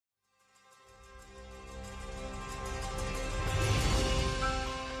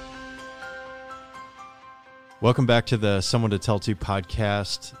Welcome back to the Someone to Tell To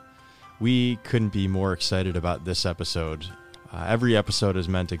podcast. We couldn't be more excited about this episode. Every episode has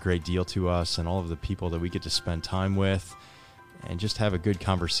meant a great deal to us and all of the people that we get to spend time with and just have a good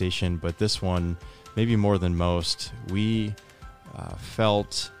conversation. But this one, maybe more than most, we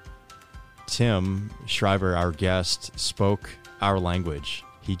felt Tim Shriver, our guest, spoke our language.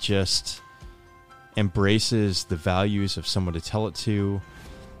 He just embraces the values of someone to tell it to.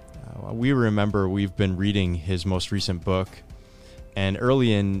 We remember we've been reading his most recent book, and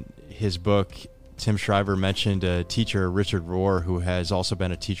early in his book, Tim Shriver mentioned a teacher, Richard Rohr, who has also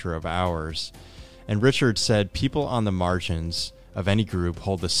been a teacher of ours. And Richard said, people on the margins of any group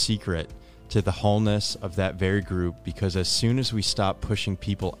hold the secret to the wholeness of that very group, because as soon as we stop pushing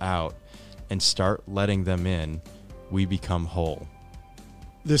people out and start letting them in, we become whole.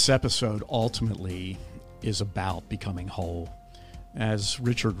 This episode ultimately is about becoming whole. As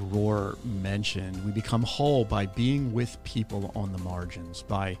Richard Rohr mentioned, we become whole by being with people on the margins,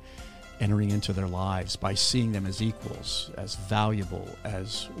 by entering into their lives, by seeing them as equals, as valuable,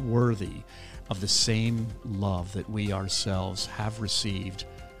 as worthy of the same love that we ourselves have received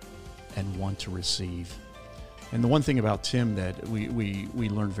and want to receive. And the one thing about Tim that we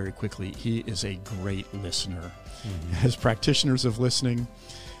learned very quickly, he is a great listener. Mm-hmm. As practitioners of listening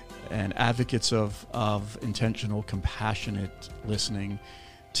and advocates of intentional, compassionate listening,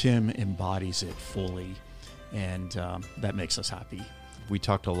 Tim embodies it fully, and that makes us happy. We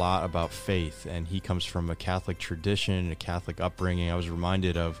talked a lot about faith, and he comes from a Catholic tradition, a Catholic upbringing. I was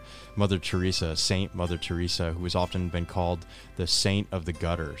reminded of Mother Teresa, Saint Mother Teresa, who has often been called the saint of the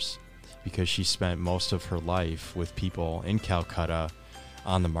gutters, because she spent most of her life with people in Calcutta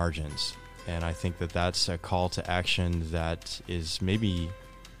on the margins. And I think that that's a call to action that is maybe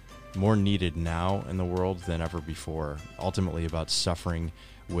more needed now in the world than ever before, ultimately about suffering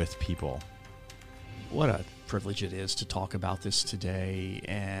with people. What a privilege it is to talk about this today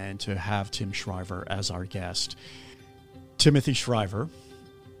and to have Tim Shriver as our guest. Timothy Shriver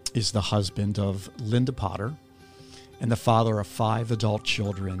is the husband of Linda Potter and the father of 5 adult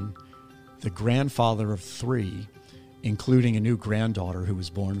children, the grandfather of 3, including a new granddaughter who was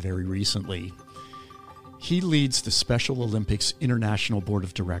born very recently. He leads the Special Olympics International Board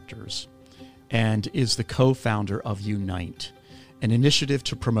of Directors and is the co-founder of Unite, an initiative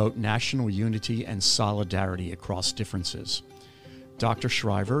to promote national unity and solidarity across differences. Dr.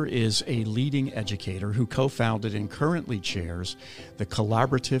 Shriver is a leading educator who co-founded and currently chairs the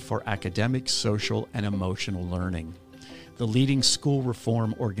Collaborative for Academic, Social, and Emotional Learning, the leading school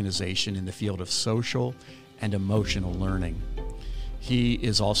reform organization in the field of social and emotional learning. He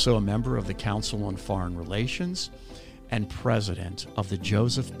is also a member of the Council on Foreign Relations and president of the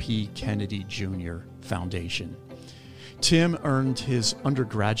Joseph P. Kennedy Jr. Foundation. Tim earned his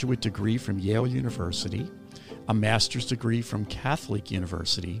undergraduate degree from Yale University, a master's degree from Catholic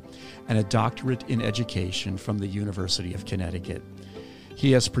University, and a doctorate in education from the University of Connecticut.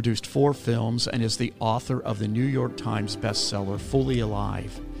 He has produced 4 films and is the author of the New York Times bestseller Fully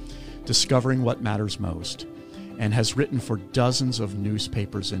Alive, Discovering What Matters Most, and has written for dozens of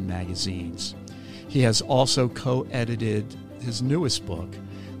newspapers and magazines. He has also co-edited his newest book,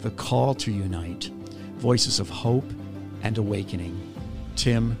 The Call to Unite, Voices of Hope and Awakening.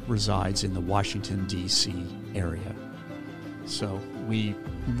 Tim resides in the Washington, D.C. area. So we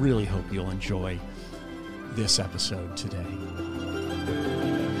really hope you'll enjoy this episode today.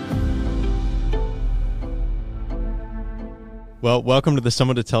 Well, welcome to the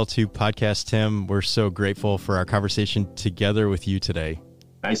Someone to Tell To podcast, Tim. We're so grateful for our conversation together with you today.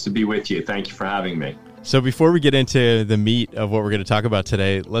 Nice to be with you. Thank you for having me. So before we get into the meat of what we're going to talk about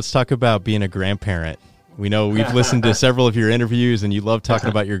today, let's talk about being a grandparent. We know we've listened to several of your interviews, and you love talking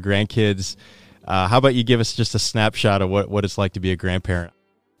about your grandkids. How about you give us just a snapshot of what it's like to be a grandparent?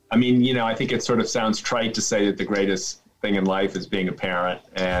 I mean, I think it sort of sounds trite to say that the greatest thing in life is being a parent,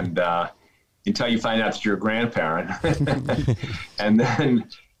 and until you find out that you're a grandparent. And then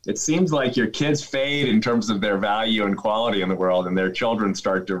it seems like your kids fade in terms of their value and quality in the world, and their children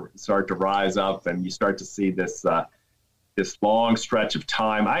start to rise up, and you start to see this long stretch of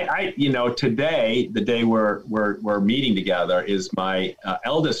time. Today, the day we're meeting together, is my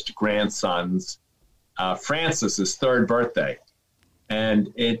eldest grandson's Francis's 3rd birthday.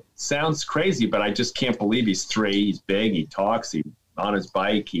 And it sounds crazy, but I just can't believe he's 3. He's big, he talks, he's on his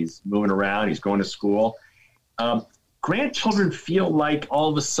bike, he's moving around, he's going to school. Grandchildren feel like all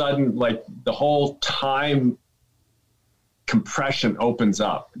of a sudden, like the whole time compression opens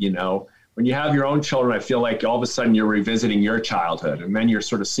up, When you have your own children, I feel like all of a sudden you're revisiting your childhood, and then you're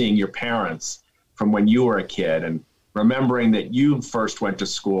sort of seeing your parents from when you were a kid. And remembering that you first went to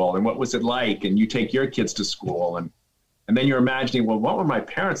school and what was it like, and you take your kids to school, and then you're imagining, well, what were my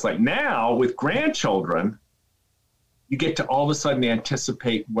parents like? Now with grandchildren, you get to all of a sudden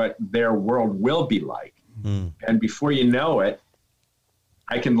anticipate what their world will be like. And before you know it,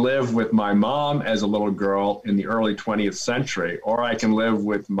 I can live with my mom as a little girl in the early 20th century, or I can live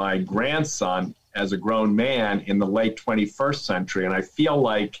with my grandson as a grown man in the late 21st century. And I feel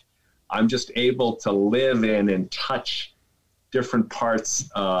like I'm just able to live in and touch different parts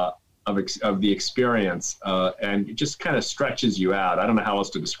of the experience, and it just kind of stretches you out. I don't know how else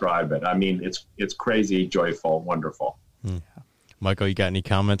to describe it. I mean, it's crazy, joyful, wonderful. Michael, you got any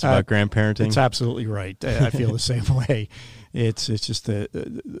comments about grandparenting? It's absolutely right. I feel the same way. It's just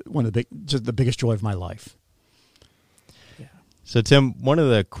one of the biggest joy of my life. Yeah. So, Tim, one of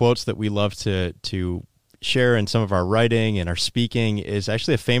the quotes that we love to share in some of our writing and our speaking is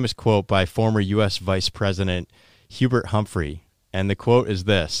actually a famous quote by former U.S. Vice President Hubert Humphrey. And the quote is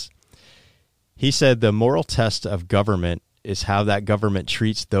this. He said, "The moral test of government is how that government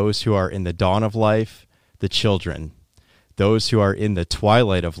treats those who are in the dawn of life, the children, those who are in the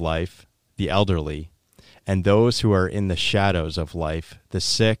twilight of life, the elderly, and those who are in the shadows of life, the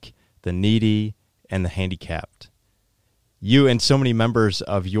sick, the needy, and the handicapped." You and so many members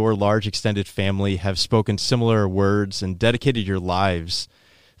of your large extended family have spoken similar words and dedicated your lives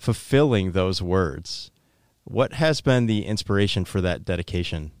fulfilling those words. What has been the inspiration for that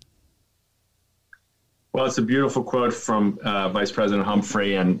dedication? Well, it's a beautiful quote from Vice President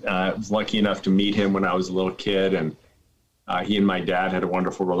Humphrey, and I was lucky enough to meet him when I was a little kid, and he and my dad had a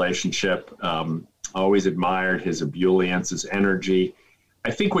wonderful relationship. Always admired his ebullience, his energy.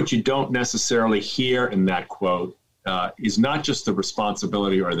 I think what you don't necessarily hear in that quote is not just the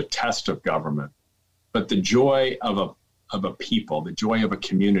responsibility or the test of government, but the joy of a people, the joy of a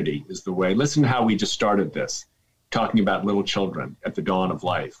community is the way. Listen to how we just started this, talking about little children at the dawn of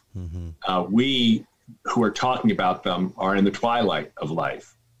life. We who are talking about them are in the twilight of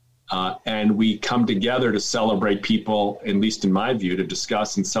life. And we come together to celebrate people, at least in my view, to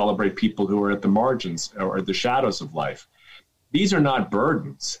discuss and celebrate people who are at the margins or the shadows of life. These are not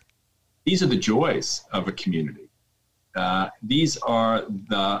burdens. These are the joys of a community. These are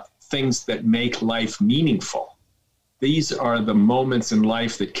the things that make life meaningful. These are the moments in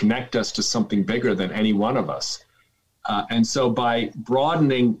life that connect us to something bigger than any one of us. And so by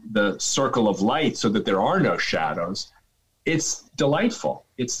broadening the circle of light so that there are no shadows, it's delightful.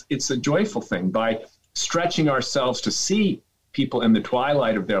 It's a joyful thing. By stretching ourselves to see people in the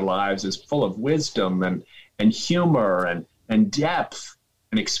twilight of their lives as full of wisdom and humor and depth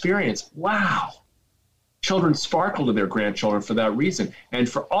and experience. Wow. Children sparkle to their grandchildren for that reason. And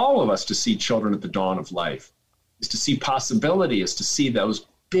for all of us to see children at the dawn of life is to see possibility, is to see those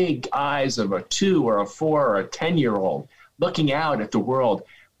big eyes of a 2 or a 4 or a 10-year-old looking out at the world,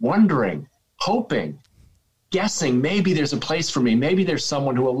 wondering, hoping, guessing, maybe there's a place for me. Maybe there's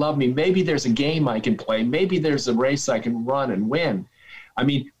someone who will love me. Maybe there's a game I can play. Maybe there's a race I can run and win. I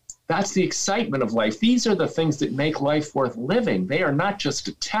mean, that's the excitement of life. These are the things that make life worth living. They are not just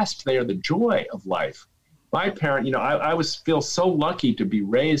a test. They are the joy of life. My parent, I feel so lucky to be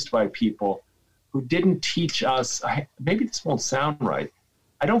raised by people who didn't teach us, maybe this won't sound right,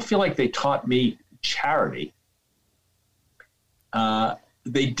 I don't feel like they taught me charity.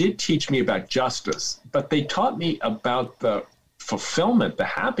 They did teach me about justice, but they taught me about the fulfillment, the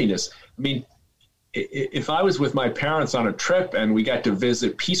happiness. I mean, if I was with my parents on a trip and we got to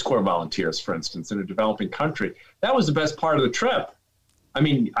visit Peace Corps volunteers, for instance, in a developing country, that was the best part of the trip. I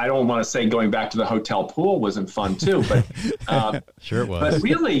mean, I don't want to say going back to the hotel pool wasn't fun too, but sure it was. But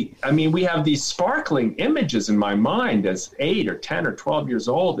really, I mean, we have these sparkling images in my mind as 8 or 10 or 12 years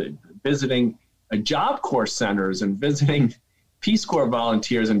old, visiting Job Corps centers and visiting Peace Corps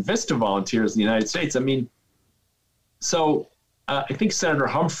volunteers and Vista volunteers in the United States. I mean, so I think Senator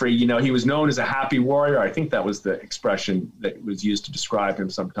Humphrey, he was known as a happy warrior. I think that was the expression that was used to describe him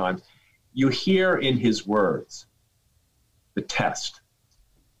sometimes. You hear in his words the test.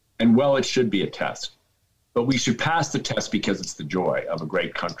 And well, it should be a test, but we should pass the test because it's the joy of a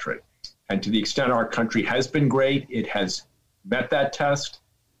great country. And to the extent our country has been great, it has met that test.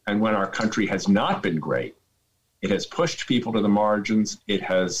 And when our country has not been great, it has pushed people to the margins. It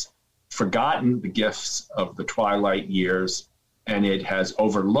has forgotten the gifts of the twilight years, and it has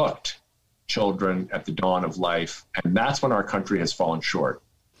overlooked children at the dawn of life. And that's when our country has fallen short.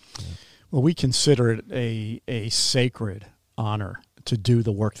 Well, we consider it a sacred honor to do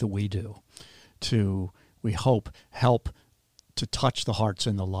the work that we do, to, we hope, help to touch the hearts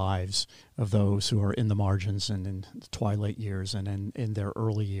and the lives of those who are in the margins and in the twilight years and in their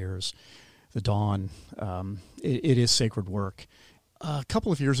early years. the dawn. It is sacred work. A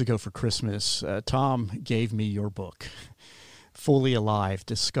couple of years ago for Christmas, Tom gave me your book, Fully Alive,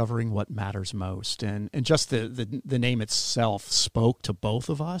 Discovering What Matters Most. And just the name itself spoke to both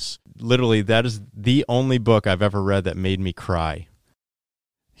of us. Literally, that is the only book I've ever read that made me cry.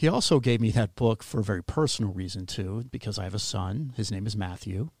 He also gave me that book for a very personal reason, too, because I have a son. His name is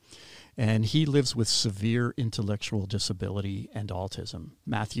Matthew, and he lives with severe intellectual disability and autism.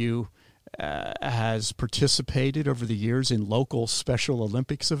 Matthew has participated over the years in local Special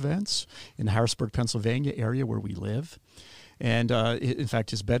Olympics events in the Harrisburg, Pennsylvania area where we live. And in fact,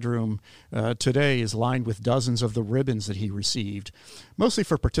 his bedroom today is lined with dozens of the ribbons that he received, mostly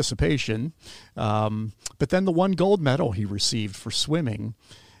for participation. But then the one gold medal he received for swimming,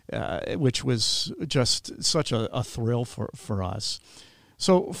 which was just such a thrill for us.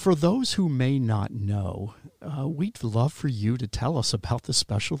 So for those who may not know, we'd love for you to tell us about the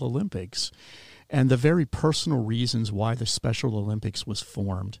Special Olympics and the very personal reasons why the Special Olympics was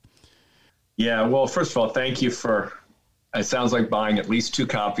formed. Yeah, well, first of all, thank you for, it sounds like buying at least 2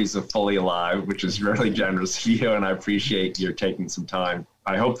 copies of Fully Alive, which is really generous of you, and I appreciate your taking some time.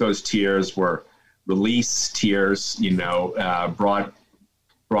 I hope those tears were release tears, brought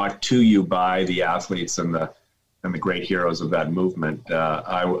to you by the athletes and the great heroes of that movement.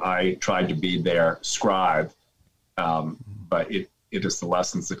 I tried to be their scribe, but it is the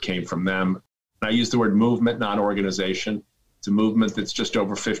lessons that came from them. And I use the word movement, not organization. It's a movement that's just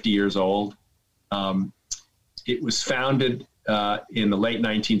over 50 years old. It was founded in the late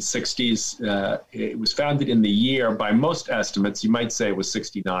 1960s. It was founded in the year, by most estimates, you might say it was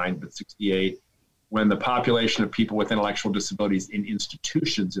 69, but 68, when the population of people with intellectual disabilities in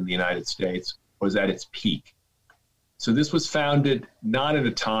institutions in the United States was at its peak. So this was founded not at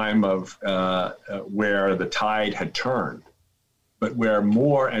a time of where the tide had turned, but where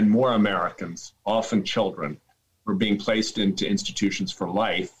more and more Americans, often children, were being placed into institutions for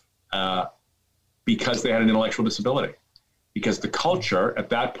life because they had an intellectual disability. Because the culture at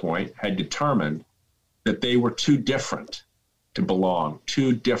that point had determined that they were too different to belong,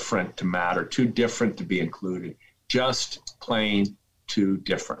 too different to matter, too different to be included, just plain too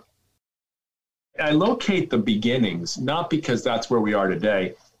different. I locate the beginnings, not because that's where we are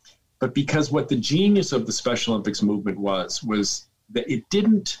today, but because what the genius of the Special Olympics movement was that it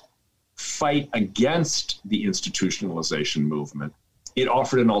didn't fight against the institutionalization movement. It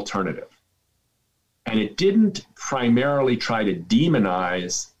offered an alternative. And it didn't primarily try to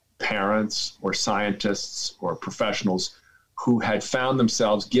demonize parents or scientists or professionals who had found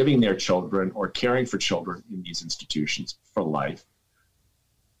themselves giving their children or caring for children in these institutions for life.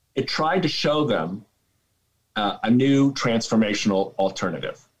 It tried to show them a new transformational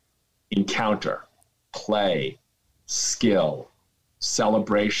alternative: encounter, play, skill,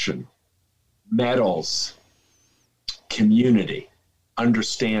 celebration, medals, community,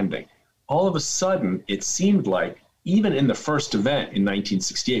 understanding. All of a sudden, it seemed like, even in the first event in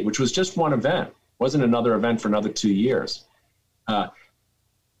 1968, which was just one event, wasn't another event for another 2 years,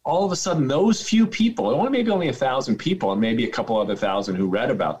 all of a sudden, those few people, maybe only 1,000 people, and maybe a couple other thousand who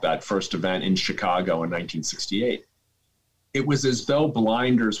read about that first event in Chicago in 1968, it was as though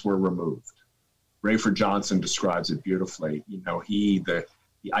blinders were removed. Rayford Johnson describes it beautifully. The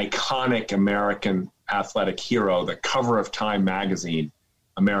iconic American athletic hero, the cover of Time magazine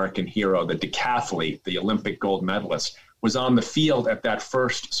American hero, the decathlete, the Olympic gold medalist, was on the field at that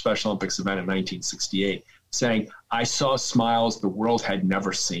first Special Olympics event in 1968, saying, "I saw smiles the world had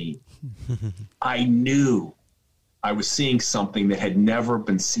never seen. I knew I was seeing something that had never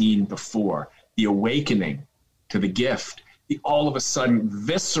been seen before. The awakening to the gift, the all of a sudden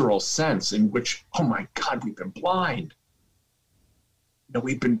visceral sense in which, oh my God, we've been blind.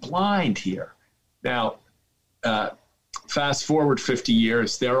 We've been blind here." Now, fast forward 50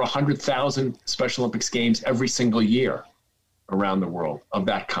 years, there are 100,000 Special Olympics games every single year around the world of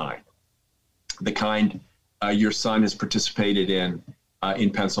that kind. The kind your son has participated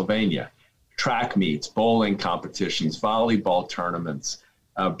in Pennsylvania. Track meets, bowling competitions, volleyball tournaments,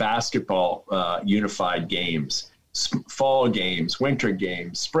 basketball unified games, fall games, winter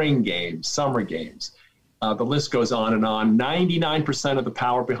games, spring games, summer games. The list goes on and on. 99% of the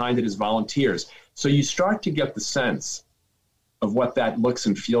power behind it is volunteers. So you start to get the sense of what that looks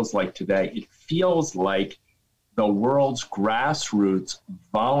and feels like today. It feels like the world's grassroots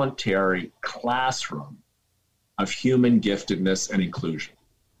voluntary classroom of human giftedness and inclusion.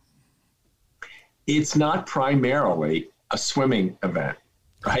 It's not primarily a swimming event,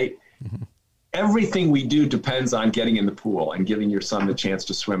 right? Mm-hmm. Everything we do depends on getting in the pool and giving your son the chance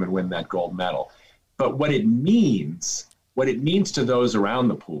to swim and win that gold medal. But what it means what it means to those around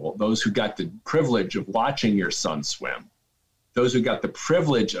the pool, those who got the privilege of watching your son swim, those who got the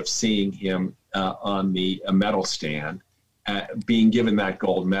privilege of seeing him on the medal stand, being given that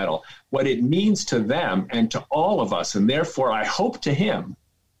gold medal, what it means to them and to all of us, and therefore I hope to him,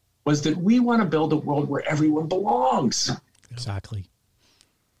 was that we want to build a world where everyone belongs. Exactly.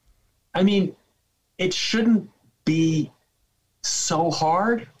 I mean, it shouldn't be so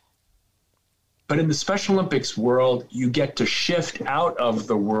hard. But in the Special Olympics world, you get to shift out of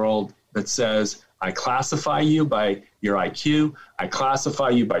the world that says, I classify you by your IQ, I classify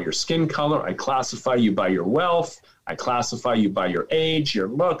you by your skin color, I classify you by your wealth, I classify you by your age, your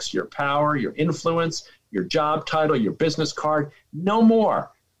looks, your power, your influence, your job title, your business card. No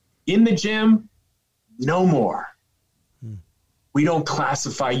more. In the gym, no more. We don't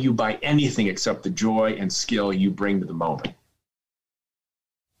classify you by anything except the joy and skill you bring to the moment.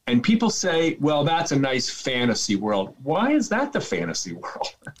 And people say, well, that's a nice fantasy world. Why is that the fantasy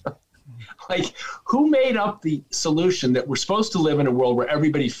world? Like, who made up the solution that we're supposed to live in a world where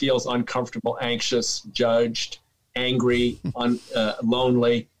everybody feels uncomfortable, anxious, judged, angry,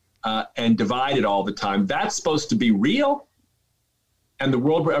 lonely, and divided all the time? That's supposed to be real? And the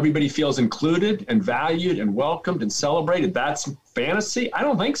world where everybody feels included and valued and welcomed and celebrated, that's fantasy? I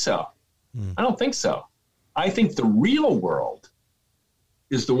don't think so. I don't think so. I think the real world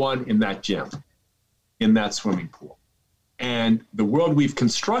is the one in that gym, in that swimming pool. And the world we've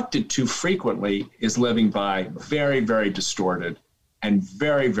constructed too frequently is living by very, very distorted and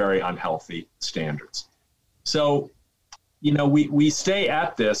very, very unhealthy standards. So, you know, we stay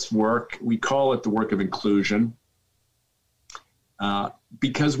at this work. We call it the work of inclusion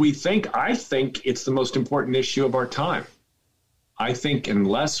because I think it's the most important issue of our time. I think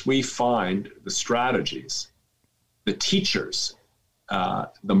unless we find the strategies, the teachers,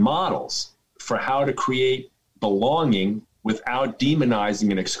 the models for how to create belonging without demonizing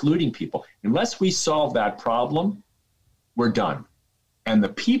and excluding people. Unless we solve that problem, we're done. And the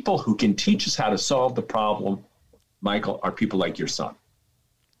people who can teach us how to solve the problem, Michael, are people like your son.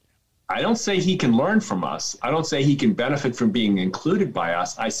 I don't say he can learn from us. I don't say he can benefit from being included by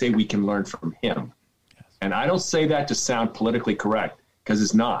us. I say we can learn from him. And I don't say that to sound politically correct, because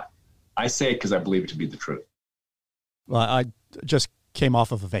it's not. I say it because I believe it to be the truth. Well, I just came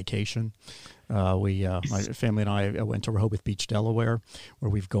off of a vacation. My family and I went to Rehoboth Beach, Delaware, where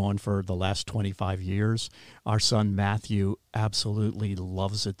we've gone for the last 25 years. Our son Matthew absolutely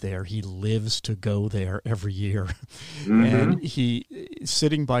loves it there. He lives to go there every year. Mm-hmm. And he,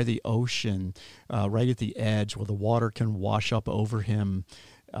 sitting by the ocean, right at the edge where the water can wash up over him,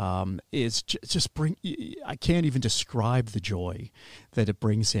 is just I can't even describe the joy that it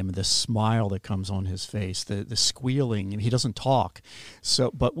brings him, the smile that comes on his face, the squealing, and he doesn't talk.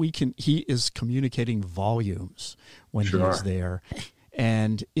 But he is communicating volumes when he is there.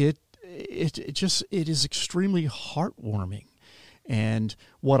 And it is extremely heartwarming. And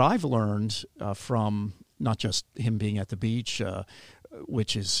what I've learned from not just him being at the beach,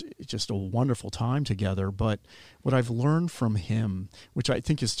 which is just a wonderful time together, but what I've learned from him, which I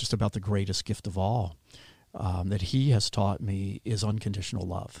think is just about the greatest gift of all, that he has taught me, is unconditional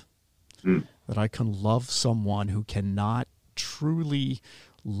love. That I can love someone who cannot truly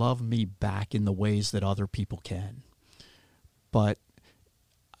love me back in the ways that other people can. But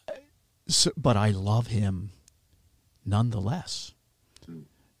I love him nonetheless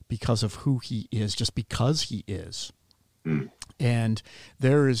because of who he is, just because he is. And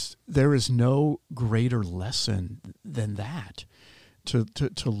there is no greater lesson than that, to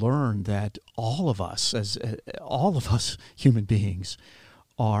learn that all of us human beings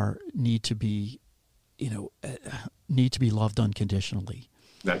need to be loved unconditionally.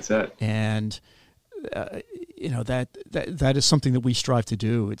 That's it. And that is something that we strive to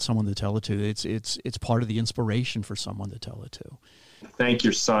do. It's someone to tell it to. It's part of the inspiration for someone to tell it to. Thank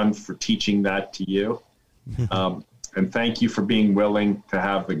your son for teaching that to you. And thank you for being willing to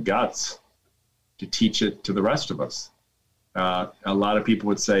have the guts to teach it to the rest of us. A lot of people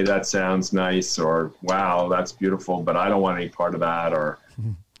would say that sounds nice, or wow, that's beautiful, but I don't want any part of that, or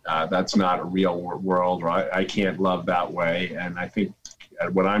that's not a real world, or I can't love that way. And I think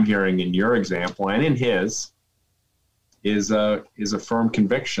what I'm hearing in your example and in his is a firm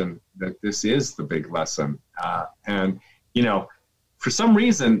conviction that this is the big lesson. And for some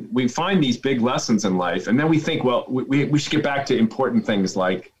reason, we find these big lessons in life, and then we think, well, we should get back to important things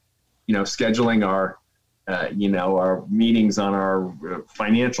like, scheduling our meetings on our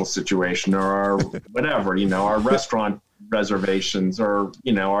financial situation, or our whatever, our restaurant reservations, or,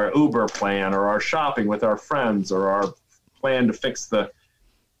 our Uber plan, or our shopping with our friends, or our plan to fix the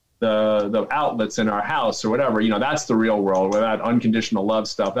the outlets in our house or whatever, that's the real world where that unconditional love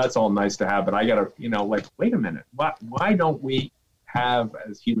stuff, that's all nice to have. But I got to, wait a minute, why don't we have,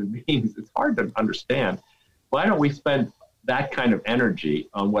 as human beings, it's hard to understand. Why don't we spend that kind of energy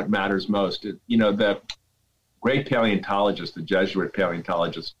on what matters most? The great paleontologist, the Jesuit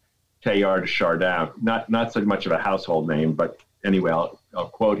paleontologist, Teilhard de Chardin, not so much of a household name, but anyway, I'll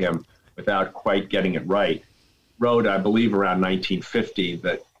quote him without quite getting it right, wrote, I believe around 1950,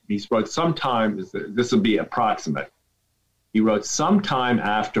 that he wrote sometime, this will be approximate, he wrote, sometime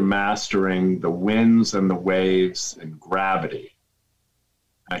after mastering the winds and the waves and gravity,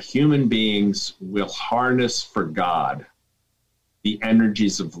 human beings will harness for God the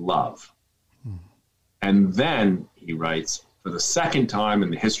energies of love. And then, he writes, for the second time in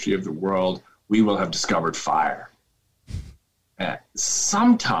the history of the world, we will have discovered fire.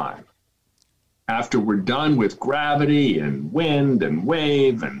 Sometime after we're done with gravity and wind and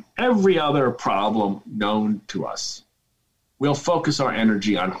wave and every other problem known to us, we'll focus our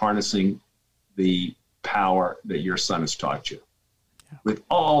energy on harnessing the power that your son has taught you. Yeah. With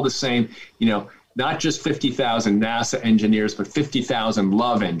all the same, not just 50,000 NASA engineers, but 50,000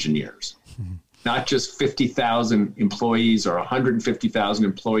 love engineers. Mm-hmm. Not just 50,000 employees or 150,000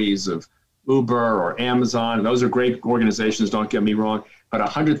 employees of Uber or Amazon. Those are great organizations, don't get me wrong, but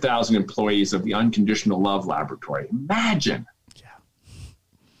 100,000 employees of the Unconditional Love Laboratory. Imagine. Yeah.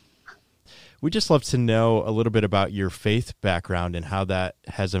 We'd just love to know a little bit about your faith background and how that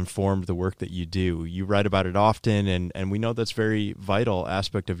has informed the work that you do. You write about it often, and we know that's a very vital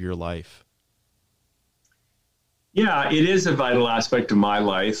aspect of your life. Yeah, it is a vital aspect of my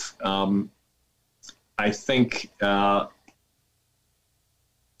life. I think in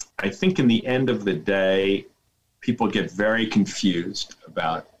the end of the day, people get very confused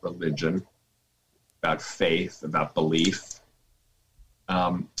about religion, about faith, about belief.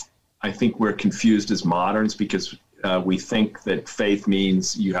 I think we're confused as moderns because we think that faith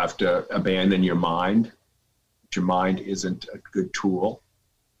means you have to abandon your mind. Your mind isn't a good tool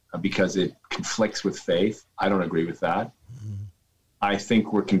because it conflicts with faith. I don't agree with that. Mm-hmm. I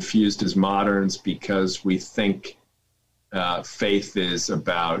think we're confused as moderns because we think faith is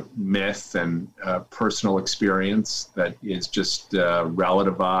about myth and personal experience that is just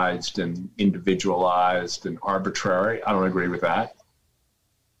relativized and individualized and arbitrary. I don't agree with that.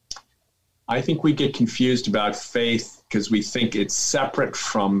 I think we get confused about faith because we think it's separate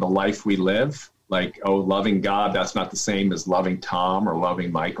from the life we live. Like, loving God, that's not the same as loving Tom or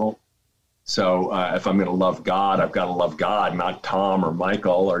loving Michael. So if I'm going to love God, I've got to love God, not Tom or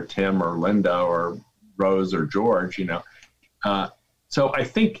Michael or Tim or Linda or Rose or George, So I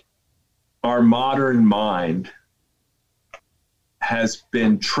think our modern mind has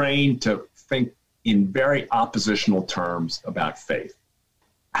been trained to think in very oppositional terms about faith.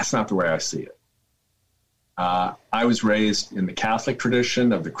 That's not the way I see it. I was raised in the Catholic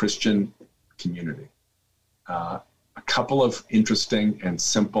tradition of the Christian community. A couple of interesting and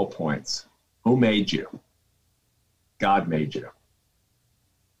simple points. Who made you? God made you.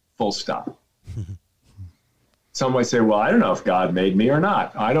 Full stop. Some might say, well, I don't know if God made me or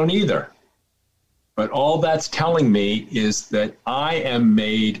not. I don't either. But all that's telling me is that I am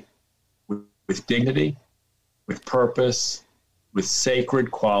made with dignity, with purpose, with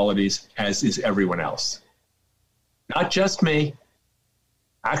sacred qualities, as is everyone else. Not just me,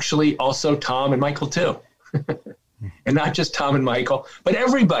 actually also Tom and Michael too. And not just Tom and Michael, but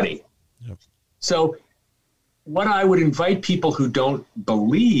everybody. Yep. So what I would invite people who don't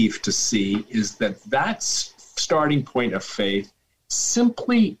believe to see is that starting point of faith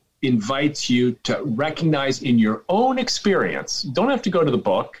simply invites you to recognize in your own experience. You don't have to go to the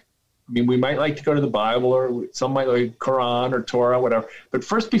book. I mean, we might like to go to the Bible, or some might like Quran or Torah, whatever. But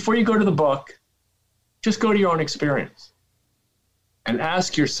first, before you go to the book, just go to your own experience and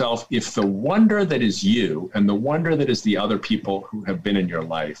ask yourself if the wonder that is you and the wonder that is the other people who have been in your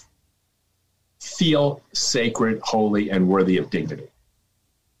life feel sacred, holy, and worthy of dignity.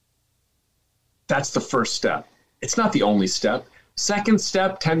 That's the first step. It's not the only step. Second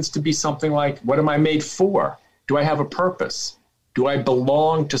step tends to be something like, what am I made for? Do I have a purpose? Do I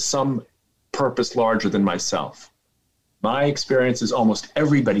belong to some purpose larger than myself? My experience is almost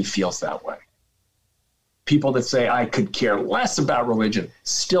everybody feels that way. People that say, I could care less about religion,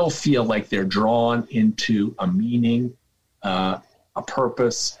 still feel like they're drawn into a meaning, a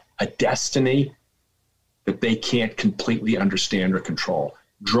purpose, a destiny that they can't completely understand or control.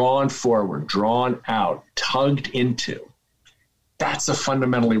 Drawn forward, drawn out, tugged into. That's a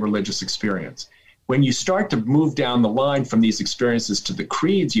fundamentally religious experience. When you start to move down the line from these experiences to the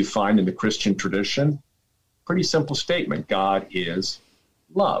creeds you find in the Christian tradition, pretty simple statement: God is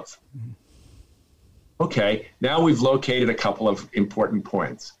love. Okay, now we've located a couple of important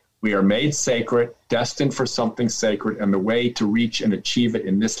points. We are made sacred, destined for something sacred, and the way to reach and achieve it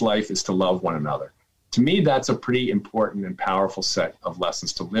in this life is to love one another. To me, that's a pretty important and powerful set of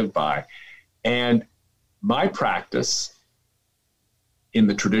lessons to live by. And my practice in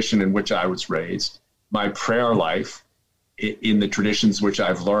the tradition in which I was raised, my prayer life in the traditions which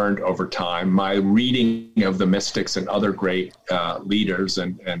I've learned over time, my reading of the mystics and other great leaders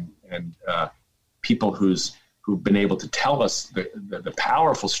and people who've been able to tell us the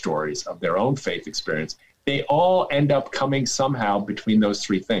powerful stories of their own faith experience, they all end up coming somehow between those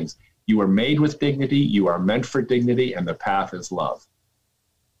three things. You are made with dignity, you are meant for dignity, and the path is love.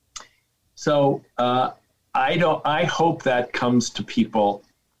 So I hope that comes to people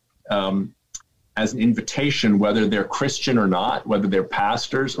as an invitation, whether they're Christian or not, whether they're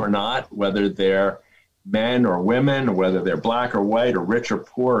pastors or not, whether they're men or women, or whether they're black or white, or rich or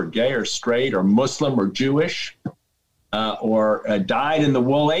poor, or gay or straight, or Muslim or Jewish, or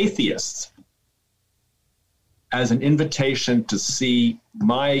dyed-in-the-wool atheists, as an invitation to see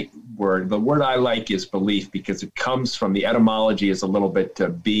my word. The word I like is belief, because it comes from the etymology is a little bit to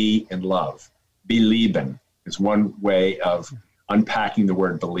be in love. Belieben is one way of unpacking the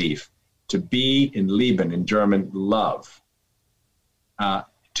word belief. To be in Lieben, in German, love.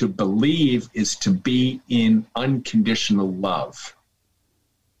 To believe is to be in unconditional love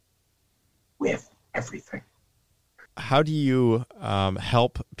with everything. How do you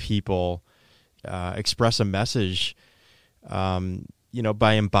help people express a message,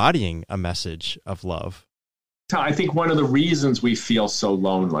 by embodying a message of love? I think one of the reasons we feel so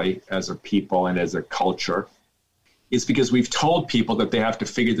lonely as a people and as a culture is because we've told people that they have to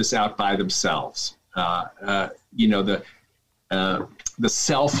figure this out by themselves. The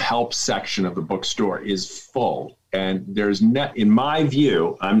self-help section of the bookstore is full. And there's in my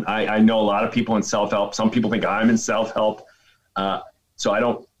view, I know a lot of people in self-help. Some people think I'm in self-help. So I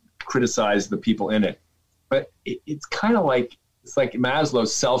don't criticize the people in it. But it's kind of like, it's like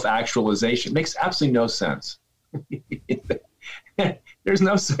Maslow's self-actualization. It makes absolutely no sense. There's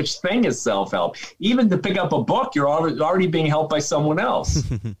no such thing as self-help. Even to pick up a book, you're already being helped by someone else,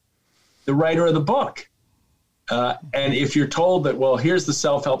 the writer of the book. And if you're told that, well, here's the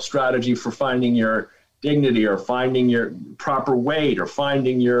self-help strategy for finding your dignity, or finding your proper weight, or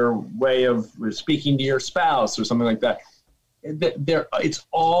finding your way of speaking to your spouse, or something like that, it's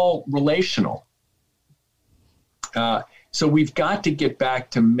all relational. So we've got to get back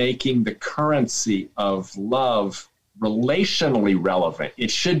to making the currency of love relationally relevant. It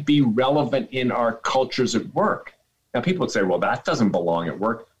should be relevant in our cultures at work. Now, people would say, well, that doesn't belong at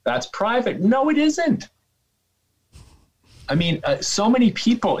work. That's private. No, it isn't. I mean, so many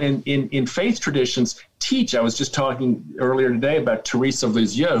people in faith traditions teach. I was just talking earlier today about Teresa of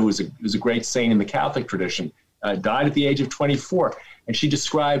Lisieux, who was a great saint in the Catholic tradition, died at the age of 24. And she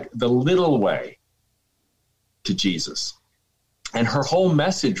described the little way to Jesus. And her whole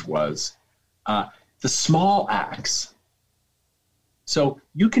message was the small acts. So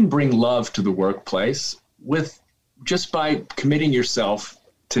you can bring love to the workplace just by committing yourself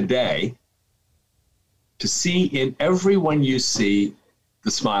today to see in everyone you see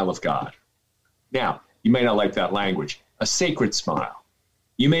the smile of God. Now, you may not like that language, a sacred smile.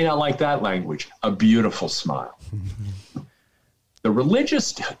 You may not like that language, a beautiful smile. The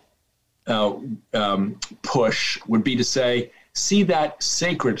religious push would be to say, see that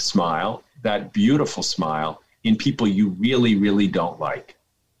sacred smile, that beautiful smile, in people you really, really don't like,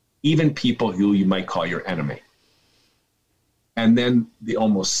 even people who you might call your enemy. And then the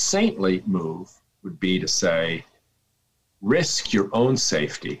almost saintly move would be to say, risk your own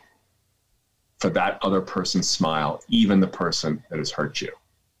safety for that other person's smile, even the person that has hurt you.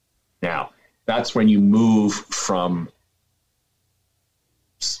 Now, that's when you move from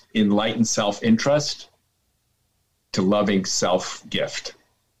enlightened self-interest to loving self-gift.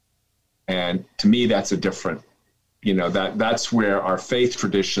 And to me, that's a different, that's where our faith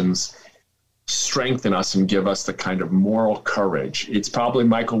traditions strengthen us and give us the kind of moral courage. It's probably,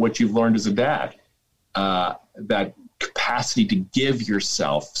 Michael, what you've learned as a dad, that capacity to give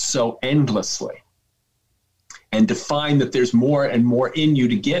yourself so endlessly and to find that there's more and more in you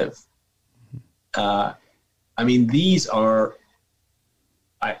to give. These are,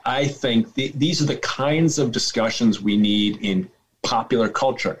 I think these are the kinds of discussions we need in popular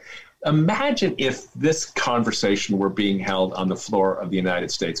culture. Imagine if this conversation were being held on the floor of the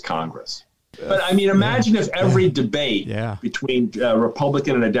United States Congress. But imagine if every debate between a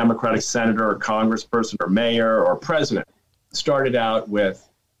Republican and a Democratic senator or congressperson or mayor or president started out with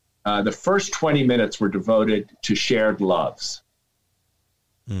the first 20 minutes were devoted to shared loves.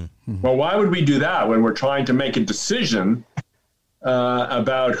 Mm-hmm. Well, why would we do that when we're trying to make a decision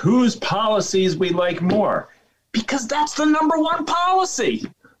about whose policies we like more? Because that's the number one policy.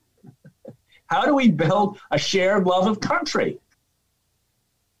 How do we build a shared love of country?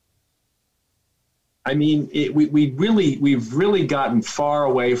 I mean, we've really gotten far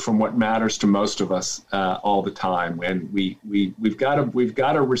away from what matters to most of us all the time. And we've got to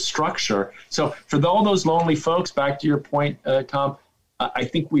restructure. So for all those lonely folks, back to your point, Tom, I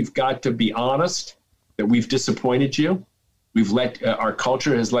think we've got to be honest that we've disappointed you. We've let our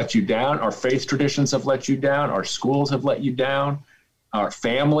culture has let you down. Our faith traditions have let you down. Our schools have let you down. Our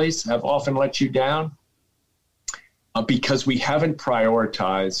families have often let you down because we haven't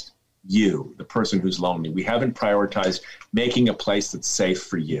prioritized you, the person who's lonely. We haven't prioritized making a place that's safe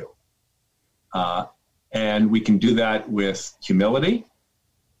for you. And we can do that with humility.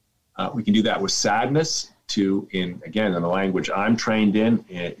 We can do that with sadness in the language I'm trained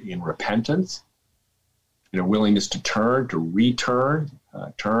in repentance, willingness to turn, to return,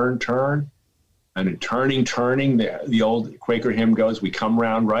 turn. And in turning, the old Quaker hymn goes, we come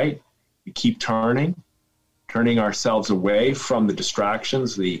round right, we keep turning ourselves away from the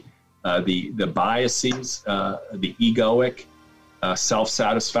distractions, the biases, the egoic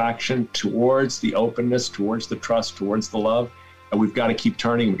self-satisfaction towards the openness, towards the trust, towards the love. And we've got to keep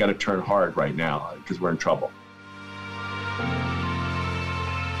turning. We've got to turn hard right now because we're in trouble.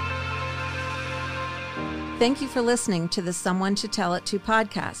 Thank you for listening to the Someone to Tell It To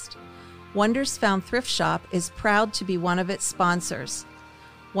podcast. Wonders Found Thrift Shop is proud to be one of its sponsors.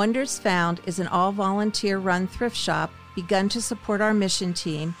 Wonders Found is an all-volunteer-run thrift shop begun to support our mission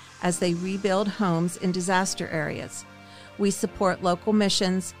team as they rebuild homes in disaster areas. We support local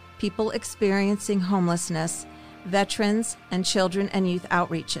missions, people experiencing homelessness, veterans, and children and youth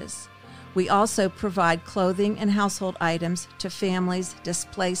outreaches. We also provide clothing and household items to families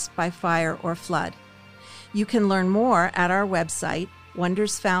displaced by fire or flood. You can learn more at our website,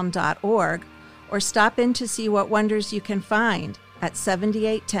 wondersfound.org, or stop in to see what wonders you can find at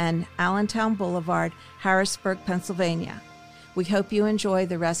 7810 Allentown Boulevard, Harrisburg, Pennsylvania. We hope you enjoy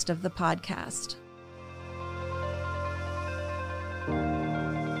the rest of the podcast.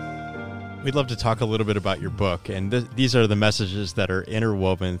 We'd love to talk a little bit about your book, and these are the messages that are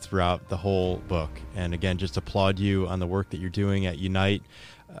interwoven throughout the whole book. And again, just applaud you on the work that you're doing at Unite.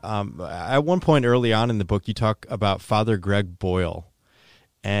 At one point early on in the book, you talk about Father Greg Boyle,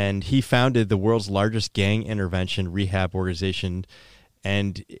 and he founded the world's largest gang intervention rehab organization.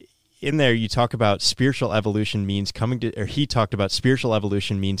 And in there, you talk about spiritual evolution means he talked about spiritual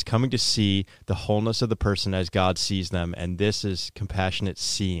evolution means coming to see the wholeness of the person as God sees them, and this is compassionate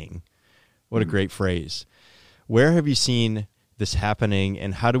seeing. What a great phrase. Where have you seen this happening,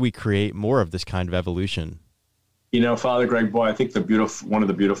 and how do we create more of this kind of evolution? Father Greg Boyle, I think one of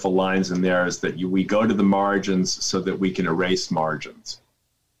the beautiful lines in there is that we go to the margins so that we can erase margins,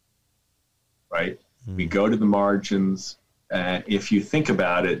 right? Mm-hmm. We go to the margins. If you think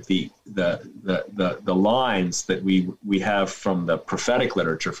about it, the lines that we have from the prophetic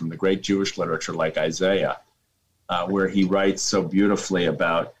literature, from the great Jewish literature like Isaiah, where he writes so beautifully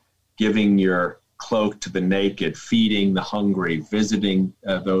about giving your cloak to the naked, feeding the hungry, visiting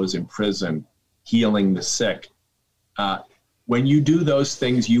those in prison, healing the sick. When you do those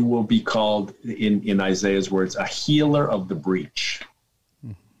things, you will be called, in Isaiah's words, a healer of the breach.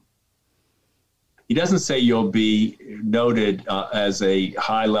 He doesn't say you'll be noted as a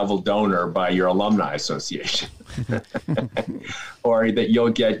high-level donor by your alumni association, or that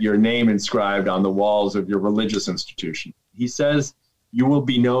you'll get your name inscribed on the walls of your religious institution. He says you will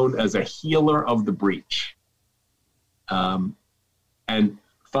be known as a healer of the breach. And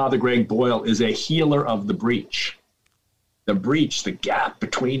Father Greg Boyle is a healer of the breach. The breach, the gap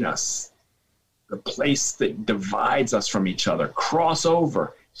between us, the place that divides us from each other. Cross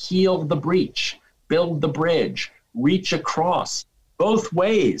over, heal the breach, build the bridge, reach across, both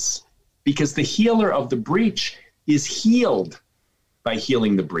ways, because the healer of the breach is healed by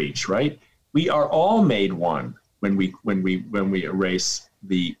healing the breach, right? We are all made one when we erase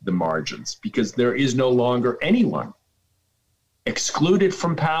the margins, because there is no longer anyone excluded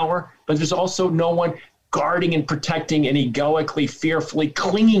from power, but there's also no one guarding and protecting and egoically, fearfully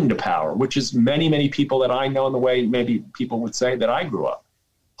clinging to power, which is many, many people that I know in the way maybe people would say that I grew up.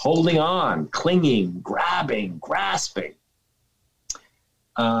 Holding on, clinging, grabbing, grasping.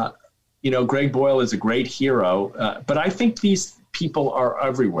 Greg Boyle is a great hero, but I think these people are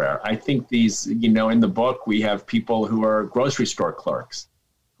everywhere. I think these, in the book, we have people who are grocery store clerks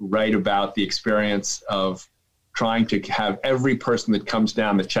who write about the experience of trying to have every person that comes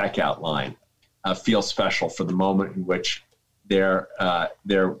down the checkout line feel special for the moment in which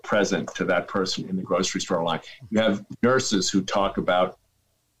their present to that person in the grocery store line. You have nurses who talk about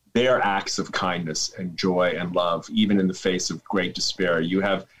their acts of kindness and joy and love, even in the face of great despair. You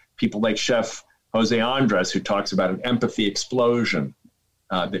have people like Chef Jose Andres, who talks about an empathy explosion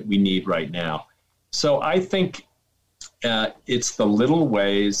that we need right now. So I think it's the little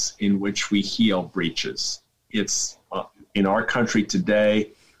ways in which we heal breaches. It's in our country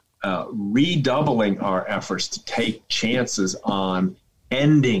today, redoubling our efforts to take chances on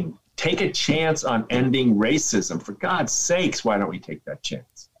take a chance on ending racism. For God's sakes, why don't we take that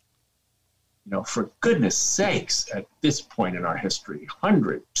chance? For goodness sakes, at this point in our history,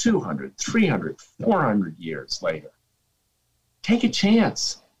 100, 200, 300, 400 years later, take a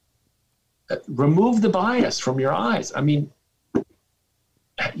chance. Remove the bias from your eyes. I mean,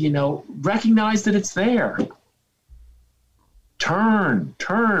 recognize that it's there. Turn,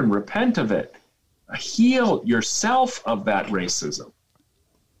 repent of it. Heal yourself of that racism.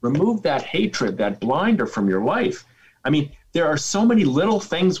 Remove that hatred, that blinder from your life. I mean, there are so many little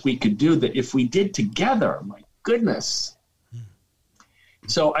things we could do that if we did together, my goodness.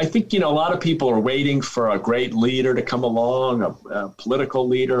 So I think, a lot of people are waiting for a great leader to come along, a political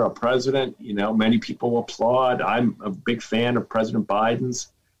leader, a president. Many people applaud. I'm a big fan of President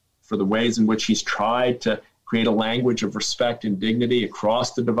Biden's for the ways in which he's tried to create a language of respect and dignity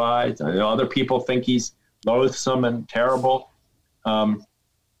across the divides. I know other people think he's loathsome and terrible.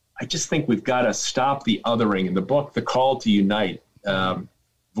 I just think we've got to stop the othering. In the book, The Call to Unite,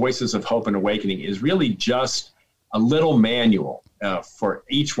 Voices of Hope and Awakening, is really just a little manual for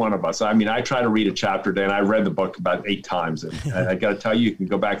each one of us. I mean, I try to read a chapter a day, and I read the book about 8 times. And I got to tell you, you can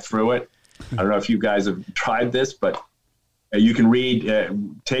go back through it. I don't know if you guys have tried this, but you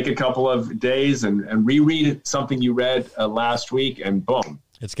can take a couple of days and reread something you read last week, and boom.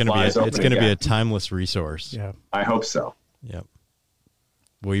 It's going to be a timeless resource. Yeah. I hope so. Yep.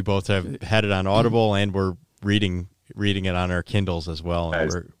 We both have had it on Audible, and we're reading it on our Kindles as well.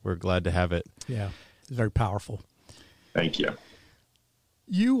 And we're glad to have it. Yeah. It's very powerful. Thank you.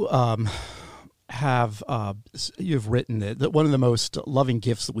 You you've written that one of the most loving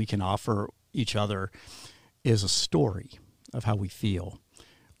gifts that we can offer each other is a story of how we feel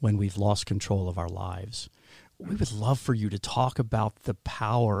when we've lost control of our lives. We would love for you to talk about the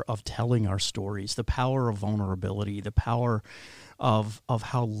power of telling our stories, the power of vulnerability, the power of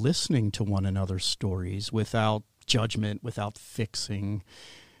how listening to one another's stories without judgment, without fixing,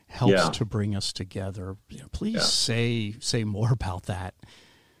 helps to bring us together. Please say more about that.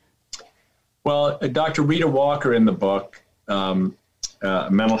 Well, Dr. Rita Walker in the book, a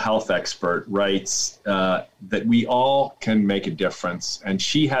mental health expert, writes that we all can make a difference. And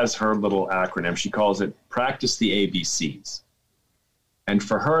she has her little acronym. She calls it Practice the ABCs. And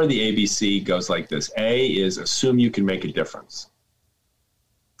for her, the ABC goes like this. A is assume you can make a difference.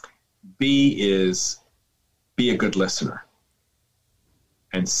 B is be a good listener.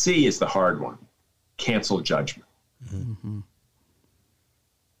 And C is the hard one, cancel judgment. Mm-hmm.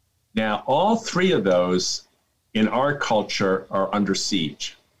 Now, all 3 of those in our culture are under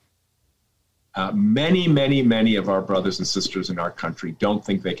siege. Many, many, many of our brothers and sisters in our country don't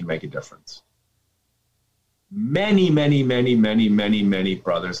think they can make a difference. Many, many, many, many, many, many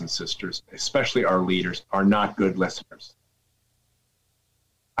brothers and sisters, especially our leaders, are not good listeners.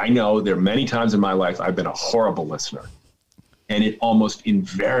 I know there are many times in my life I've been a horrible listener, and it almost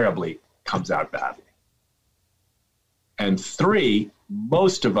invariably comes out badly. And 3,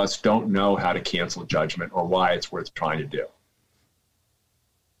 most of us don't know how to cancel judgment or why it's worth trying to do.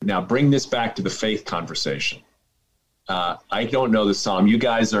 Now, bring this back to the faith conversation. I don't know the Psalm. You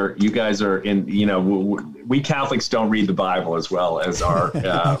guys are in, we Catholics don't read the Bible as well as our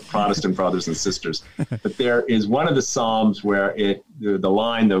Protestant brothers and sisters. But there is one of the Psalms where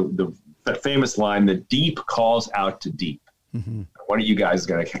the famous line, the deep calls out to deep. Mm-hmm. One of you guys is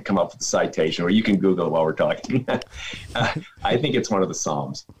going to come up with the citation, or you can Google it while we're talking. I think it's one of the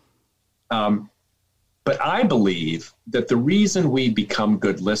Psalms. But I believe that the reason we become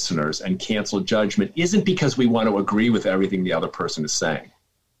good listeners and cancel judgment isn't because we want to agree with everything the other person is saying.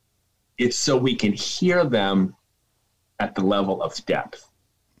 It's so we can hear them at the level of depth.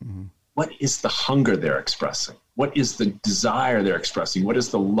 Mm-hmm. What is the hunger they're expressing? What is the desire they're expressing? What is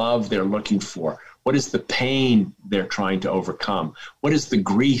the love they're looking for? What is the pain they're trying to overcome? What is the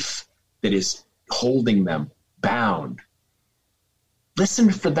grief that is holding them bound?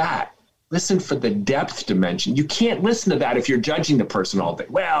 Listen for that. Listen for the depth dimension. You can't listen to that if you're judging the person all day.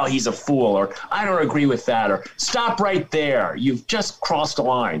 Well, he's a fool, or I don't agree with that, or stop right there. You've just crossed a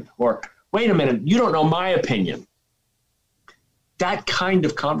line, or wait a minute, you don't know my opinion. That kind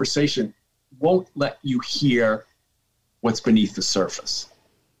of conversation won't let you hear what's beneath the surface.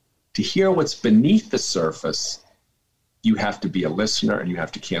 To hear what's beneath the surface, you have to be a listener and you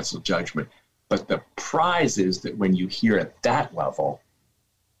have to cancel judgment. But the prize is that when you hear at that level,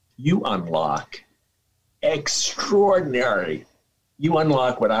 you unlock extraordinary. You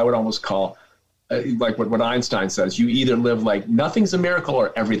unlock what I would almost call, like what Einstein says, you either live like nothing's a miracle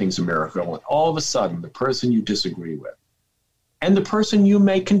or everything's a miracle. And all of a sudden, the person you disagree with and the person you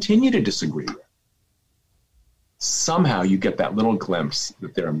may continue to disagree with, somehow you get that little glimpse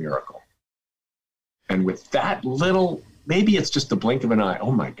that they're a miracle. And with that little, maybe it's just the blink of an eye.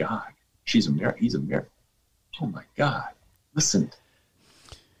 Oh my God, she's a miracle. He's a miracle. Oh my God, listen.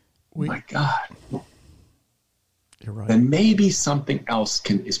 Oh my God. You're right. Then maybe something else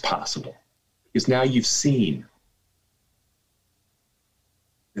is possible. Because now you've seen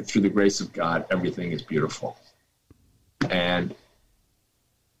that through the grace of God, everything is beautiful. And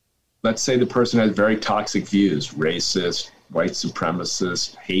let's say the person has very toxic views, racist, white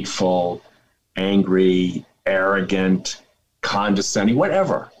supremacist, hateful, angry, arrogant, condescending,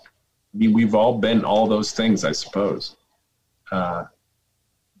 whatever. I mean, we've all been all those things, I suppose.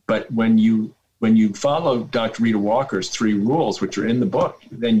 But when you follow Dr. Rita Walker's 3 rules, which are in the book,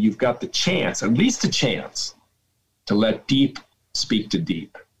 then you've got the chance, at least a chance, to let deep speak to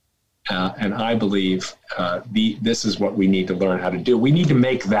deep. And I believe this is what we need to learn how to do. We need to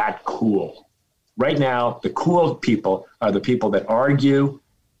make that cool. Right now, the cool people are the people that argue,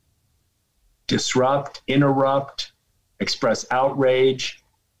 disrupt, interrupt, express outrage,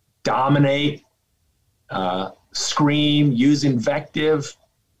 dominate, scream, use invective,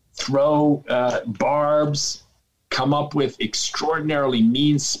 throw barbs, come up with extraordinarily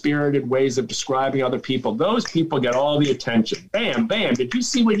mean-spirited ways of describing other people. Those people get all the attention. Bam, bam. Did you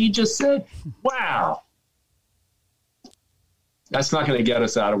see what he just said? Wow. That's not going to get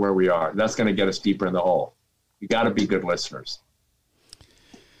us out of where we are. That's going to get us deeper in the hole. You got to be good listeners.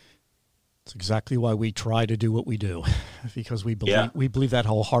 It's exactly why we try to do what we do, because we believe that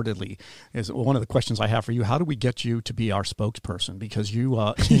wholeheartedly. Is one of the questions I have for you. How do we get you to be our spokesperson? Because you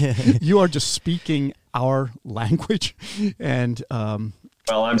you are just speaking our language, and well,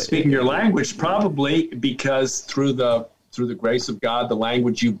 I'm speaking your language probably because through the grace of God, the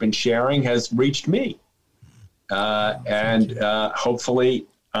language you've been sharing has reached me, and hopefully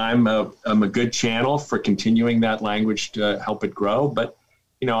I'm a good channel for continuing that language to help it grow, but.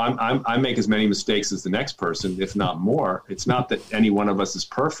 You know, I make as many mistakes as the next person, if not more. It's not that any one of us is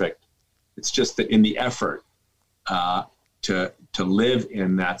perfect. It's just that in the effort to live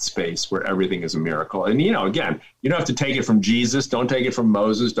in that space where everything is a miracle. And, you know, again, you don't have to take it from Jesus. Don't take it from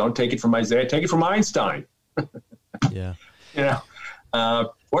Moses. Don't take it from Isaiah. Take it from Einstein. Yeah. You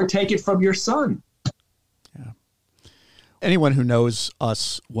know, or take it from your son. Yeah. Anyone who knows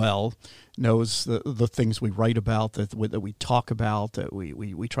us well knows the things we write about, that we talk about, that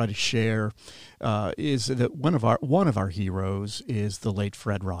we try to share, is that one of our heroes is the late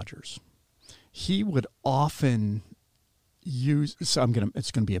Fred Rogers. He would often use, so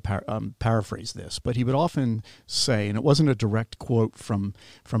it's going to be a paraphrase this, but he would often say, and it wasn't a direct quote from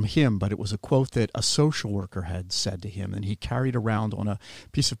him, but it was a quote that a social worker had said to him, and he carried around on a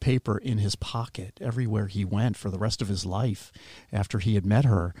piece of paper in his pocket everywhere he went for the rest of his life after he had met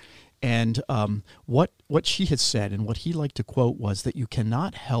her. And what she had said and what he liked to quote was that you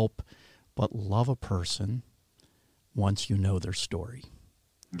cannot help but love a person once you know their story.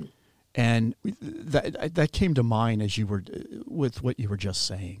 And that came to mind as you were with what you were just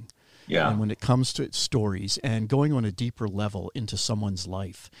saying. Yeah. And when it comes to stories and going on a deeper level into someone's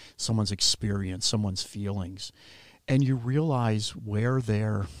life, someone's experience, someone's feelings, and you realize where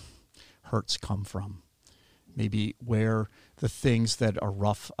their hurts come from. Maybe where the things that are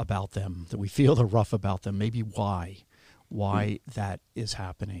rough about them, that we feel are rough about them, maybe why that is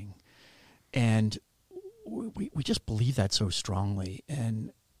happening. And we just believe that so strongly.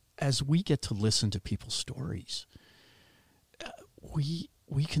 And as we get to listen to people's stories, we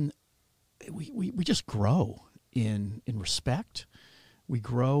just grow in respect. We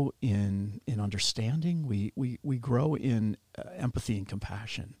grow in understanding. We grow in empathy and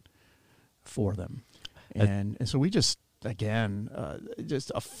compassion for them. And so we just, again,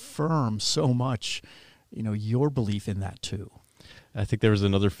 just affirm so much, you know, your belief in that too. I think there was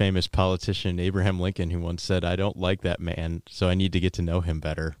another famous politician, Abraham Lincoln, who once said, "I don't like that man, so I need to get to know him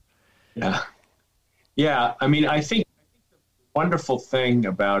better." Yeah. Yeah. I mean, I think the wonderful thing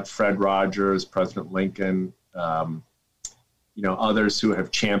about Fred Rogers, President Lincoln, you know, others who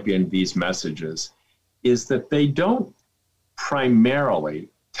have championed these messages is that they don't primarily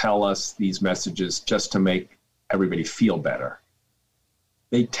tell us these messages just to make everybody feel better.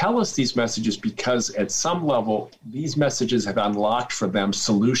 They tell us these messages because at some level, these messages have unlocked for them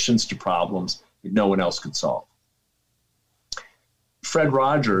solutions to problems that no one else could solve. Fred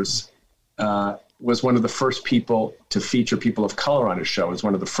Rogers was one of the first people to feature people of color on his show. He was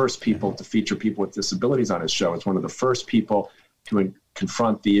one of the first people to feature people with disabilities on his show. He was one of the first people to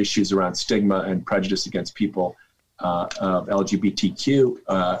confront the issues around stigma and prejudice against people of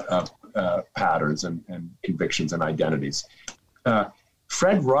LGBTQ patterns and convictions and identities.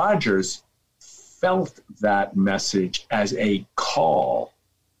 Fred Rogers felt that message as a call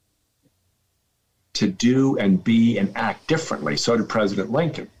to do and be and act differently. So did President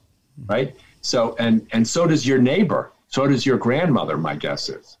Lincoln, right? So, and so does your neighbor. So does your grandmother, my guess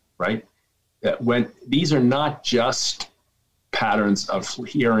is, right? When these are not just patterns of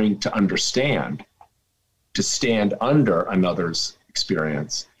hearing to understand, to stand under another's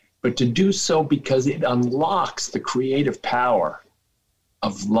experience, but to do so because it unlocks the creative power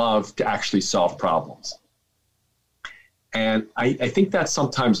of love to actually solve problems. And I think that's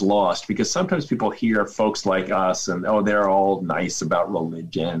sometimes lost because sometimes people hear folks like us and, oh, they're all nice about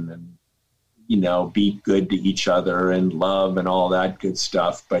religion and, you know, be good to each other and love and all that good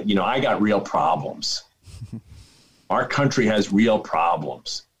stuff. But, you know, I got real problems. Our country has real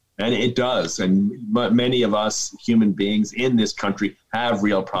problems, and it does. And many of us human beings in this country have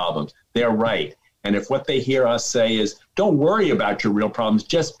real problems. They're right. And if what they hear us say is, don't worry about your real problems,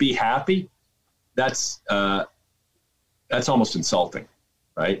 just be happy, that's almost insulting,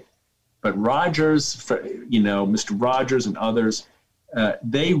 right? But Rogers, you know, Mr. Rogers and others,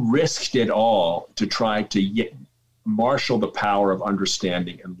 they risked it all to try to marshal the power of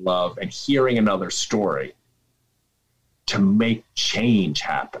understanding and love and hearing another story to make change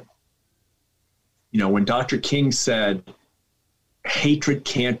happen. You know, when Dr. King said, hatred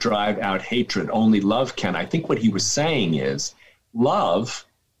can't drive out hatred, only love can, I think what he was saying is love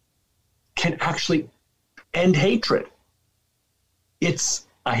can actually end hatred. It's,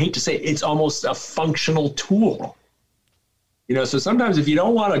 I hate to say it, it's almost a functional tool. You know, so sometimes if you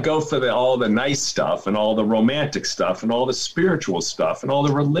don't want to go for all the nice stuff and all the romantic stuff and all the spiritual stuff and all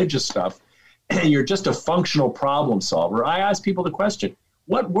the religious stuff, and you're just a functional problem solver, I ask people the question,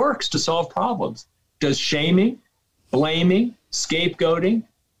 what works to solve problems? Does shaming, blaming, scapegoating,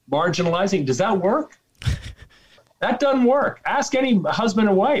 marginalizing, does that work? That doesn't work. Ask any husband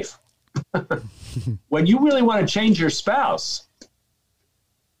and wife. When you really want to change your spouse,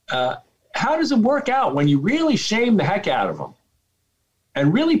 how does it work out when you really shame the heck out of them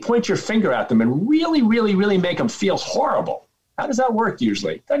and really point your finger at them and really, really, really make them feel horrible? How does that work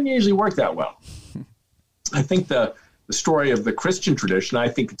usually? It doesn't usually work that well. I think the story of the Christian tradition, I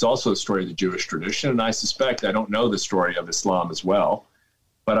think it's also the story of the Jewish tradition, and I suspect, I don't know the story of Islam as well,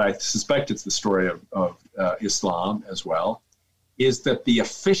 but I suspect it's the story of Islam as well, is that the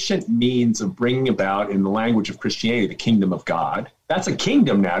efficient means of bringing about, in the language of Christianity, the kingdom of God. That's a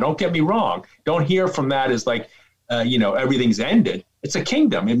kingdom now, don't get me wrong. Don't hear from that as like, you know, everything's ended. It's a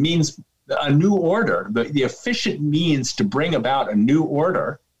kingdom. It means a new order, the efficient means to bring about a new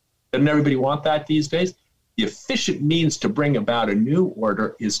order. Doesn't everybody want that these days? The efficient means to bring about a new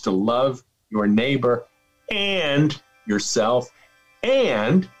order is to love your neighbor and yourself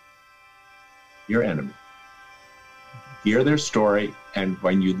and your enemy. Hear their story, and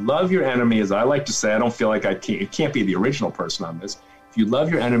when you love your enemy, as I like to say, I don't feel like it can't be the original person on this. If you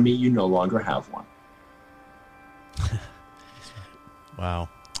love your enemy, you no longer have one. Wow.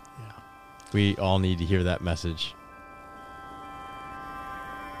 Yeah. We all need to hear that message.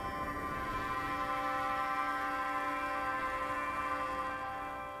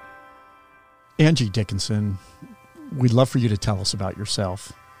 Angie Dickinson, we'd love for you to tell us about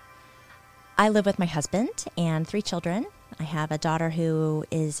yourself. I live with my husband and 3 children. I have a daughter who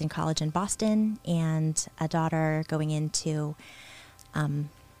is in college in Boston and a daughter going into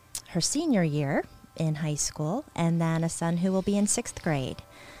her senior year in high school, and then a son who will be in 6th grade.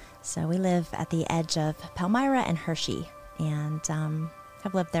 So we live at the edge of Palmyra and Hershey, and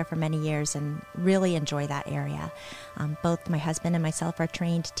have lived there for many years and really enjoy that area. Both my husband and myself are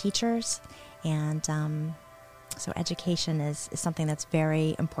trained teachers, and so education is something that's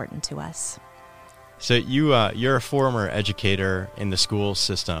very important to us. So you're a former educator in the school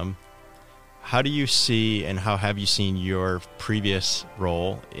system. How do you see and how have you seen your previous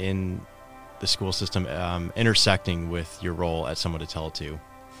role in the school system intersecting with your role at Someone to Tell It To?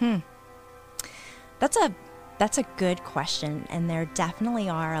 That's a good question, and there definitely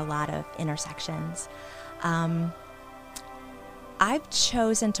are a lot of intersections. I've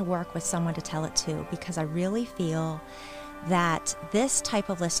chosen to work with Someone to Tell It To because I really feel that this type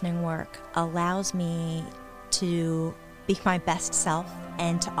of listening work allows me to be my best self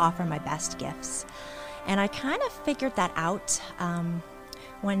and to offer my best gifts. And I kind of figured that out.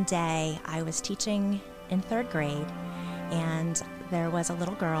 One day I was teaching in 3rd grade, and there was a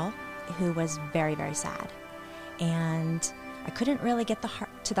little girl who was very, very sad. And I couldn't really get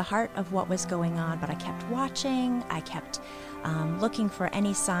to the heart of what was going on, but I kept watching. I kept looking for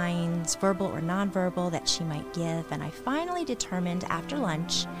any signs, verbal or nonverbal, that she might give. And I finally determined after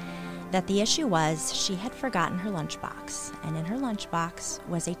lunch that the issue was she had forgotten her lunchbox. And in her lunchbox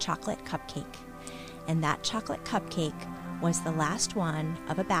was a chocolate cupcake. And that chocolate cupcake was the last one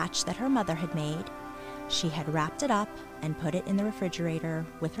of a batch that her mother had made. She had wrapped it up and put it in the refrigerator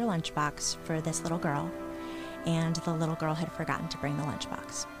with her lunchbox for this little girl. And the little girl had forgotten to bring the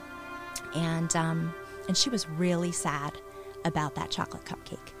lunchbox. And she was really sad about that chocolate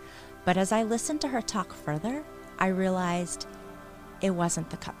cupcake. But as I listened to her talk further, I realized it wasn't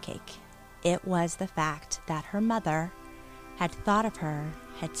the cupcake. It was the fact that her mother had thought of her,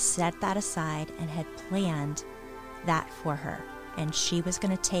 had set that aside, and had planned that for her. And she was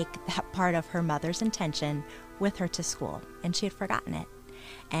going to take that part of her mother's intention with her to school, and she had forgotten it.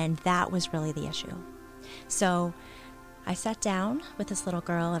 And that was really the issue. So I sat down with this little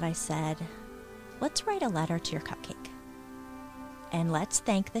girl and I said, let's write a letter to your cupcake. And let's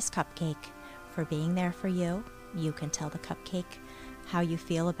thank this cupcake for being there for you. You can tell the cupcake how you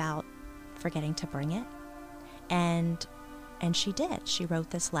feel about forgetting to bring it. And she did. She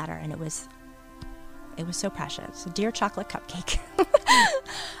wrote this letter, and it was so precious. Dear chocolate cupcake.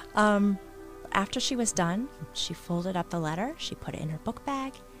 After she was done, she folded up the letter, she put it in her book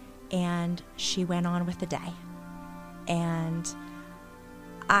bag, and she went on with the day. And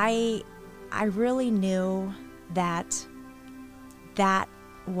I really knew that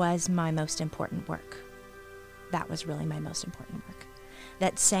was my most important work. That was really my most important work.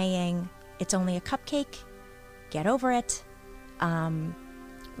 That saying, it's only a cupcake, get over it,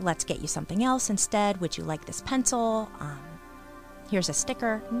 let's get you something else instead. Would you like this pencil? Here's a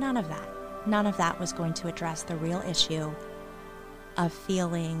sticker. None of that. None of that was going to address the real issue of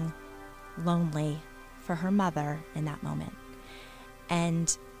feeling lonely for her mother in that moment.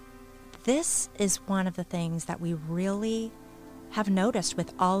 And this is one of the things that we really have noticed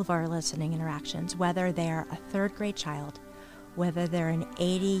with all of our listening interactions, whether they're a 3rd grade child, whether they're an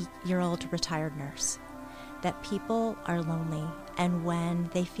 80-year-old retired nurse, that people are lonely. And when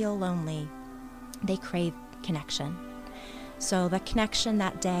they feel lonely, they crave connection. So the connection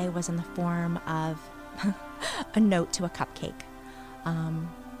that day was in the form of a note to a cupcake.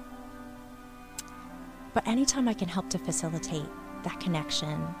 But anytime I can help to facilitate that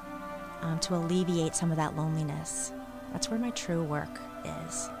connection, to alleviate some of that loneliness, that's where my true work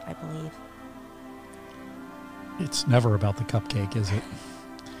is, I believe. It's never about the cupcake, is it?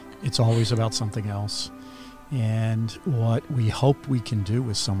 It's always about something else. And what we hope we can do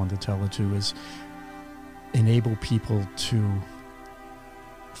with Someone to Tell It To is enable people to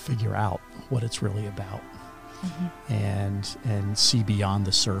figure out what it's really about, and see beyond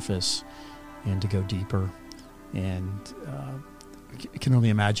the surface and to go deeper. And I can only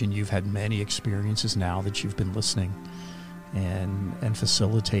imagine you've had many experiences now that you've been listening and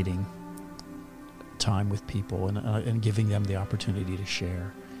facilitating time with people and giving them the opportunity to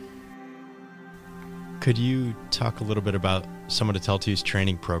share. Could you talk a little bit about Someone to Tell To's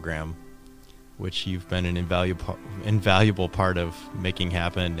training program, which you've been an invaluable part of making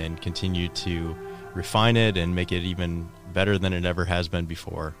happen and continue to refine it and make it even better than it ever has been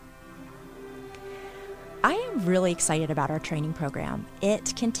before? I am really excited about our training program.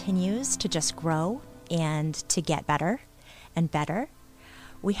 It continues to just grow and to get better and better.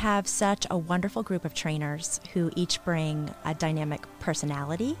 We have such a wonderful group of trainers who each bring a dynamic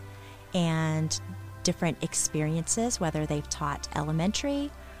personality and different experiences, whether they've taught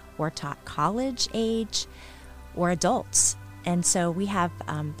elementary or taught college age or adults. And so we have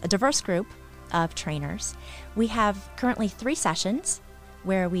a diverse group of trainers. We have currently 3 sessions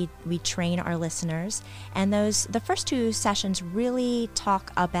where we train our listeners, and the first 2 sessions really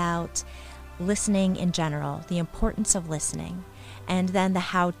talk about listening in general, the importance of listening, and then the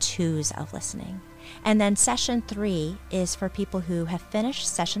how-tos of listening. And then session 3 is for people who have finished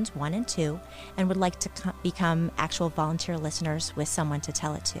sessions 1 and 2 and would like to become actual volunteer listeners with Someone to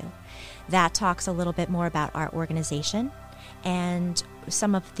Tell It To. That talks a little bit more about our organization and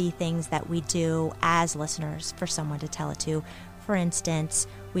some of the things that we do as listeners for Someone to Tell It To. For instance,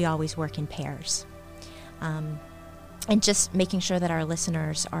 we always work in pairs. And just making sure that our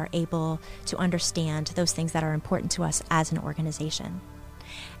listeners are able to understand those things that are important to us as an organization.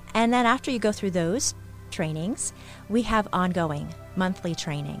 And then after you go through those trainings, we have ongoing monthly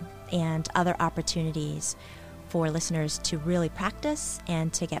training and other opportunities for listeners to really practice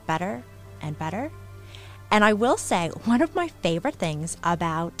and to get better and better. And I will say, one of my favorite things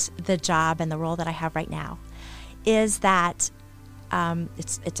about the job and the role that I have right now is that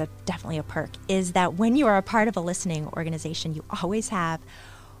it's definitely a perk, is that when you are a part of a listening organization, you always have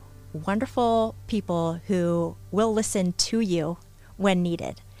wonderful people who will listen to you when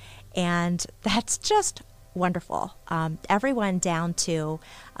needed. And that's just wonderful. Everyone down to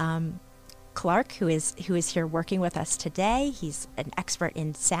Clark, who is here working with us today. He's an expert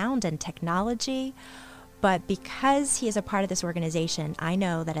in sound and technology. But because he is a part of this organization, I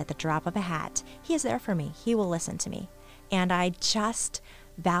know that at the drop of a hat, he is there for me. He will listen to me. And I just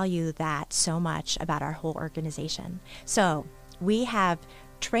value that so much about our whole organization. So we have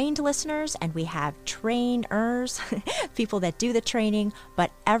trained listeners and we have trainers, people that do the training, but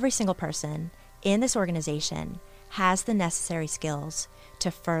every single person in this organization has the necessary skills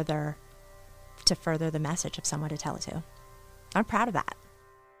to further the message of someone to tell it to. I'm proud of that.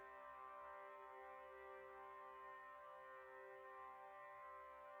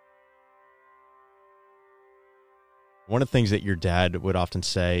 One of the things that your dad would often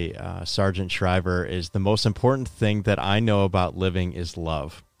say, Sergeant Shriver, is the most important thing that I know about living is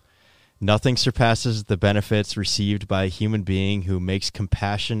love. Nothing surpasses the benefits received by a human being who makes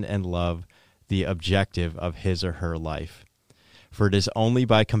compassion and love the objective of his or her life. For it is only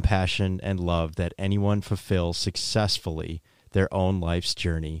by compassion and love that anyone fulfills successfully their own life's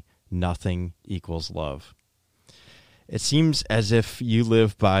journey. Nothing equals love. It seems as if you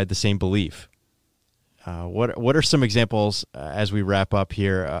live by the same belief. What are some examples as we wrap up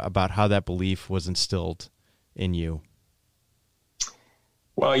here about how that belief was instilled in you?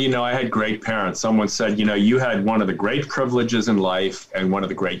 Well, I had great parents. Someone said, you had one of the great privileges in life and one of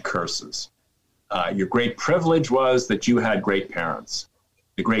the great curses. Your great privilege was that you had great parents.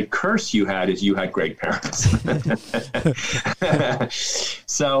 The great curse you had is you had great parents.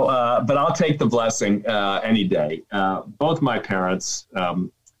 So, but I'll take the blessing any day. Both my parents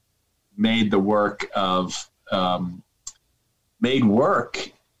made work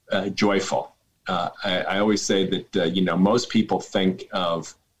joyful. I always say that, most people think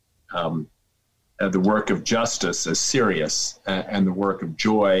of the work of justice as serious and the work of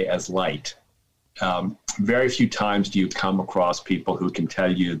joy as light. Very few times do you come across people who can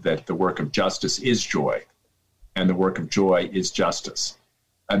tell you that the work of justice is joy and the work of joy is justice.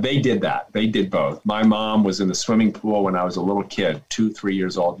 They did that. They did both. My mom was in the swimming pool when I was a little kid, 2-3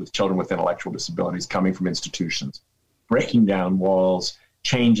 years old, with children with intellectual disabilities coming from institutions, breaking down walls,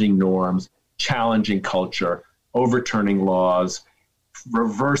 changing norms, challenging culture, overturning laws,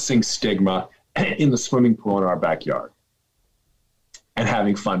 reversing stigma in the swimming pool in our backyard and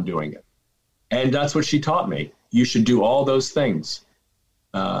having fun doing it. And that's what she taught me. You should do all those things.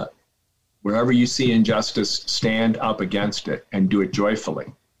 Wherever you see injustice, stand up against it and do it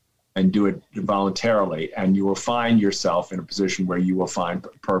joyfully and do it voluntarily. And you will find yourself in a position where you will find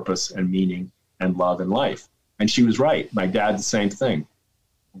purpose and meaning and love in life. And she was right. My dad, the same thing.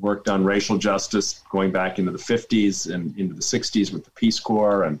 Worked on racial justice going back into the 50s and into the 60s with the Peace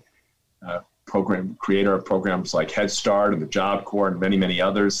Corps and creator of programs like Head Start and the Job Corps and many, many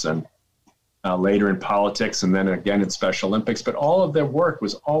others. And later in politics and then again in Special Olympics. But all of their work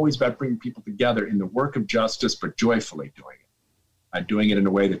was always about bringing people together in the work of justice, but joyfully doing it. Doing it in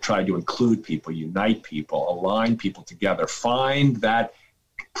a way that tried to include people, unite people, align people together, find that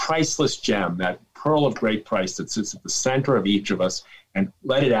priceless gem, that pearl of great price that sits at the center of each of us and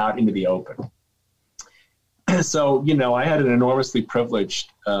let it out into the open. So, I had an enormously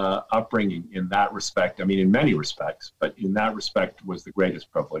privileged upbringing in that respect. I mean, in many respects, but in that respect was the greatest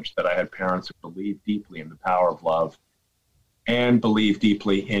privilege that I had parents who believed deeply in the power of love and believed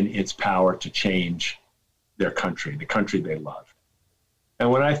deeply in its power to change their country, the country they loved. And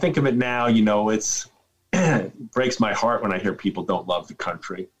when I think of it now, it breaks my heart when I hear people don't love the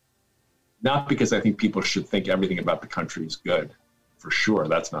country. Not because I think people should think everything about the country is good. For sure,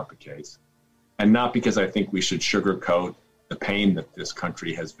 that's not the case. And not because I think we should sugarcoat the pain that this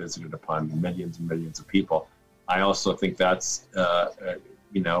country has visited upon millions and millions of people. I also think that's,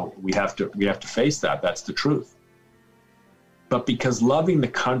 we have to face that. That's the truth. But because loving the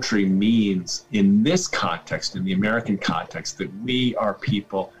country means, in this context, in the American context, that we are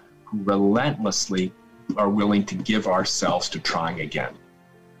people who relentlessly are willing to give ourselves to trying again.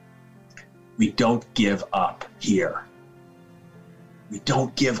 We don't give up here. We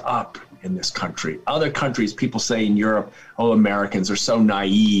don't give up in this country. Other countries, people say in Europe, oh, Americans are so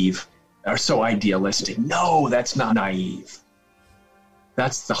naive, are so idealistic. No, that's not naive.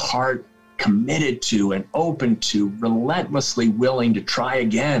 That's the heart committed to and open to, relentlessly willing to try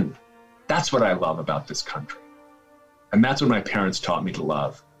again. That's what I love about this country. And that's what my parents taught me to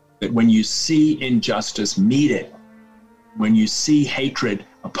love. That when you see injustice, meet it. When you see hatred,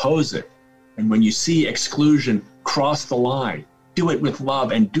 oppose it. And when you see exclusion, cross the line. Do it with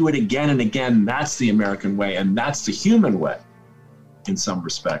love and do it again and again. That's the American way, and that's the human way in some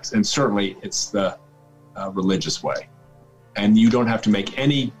respects. And certainly it's the religious way. And you don't have to make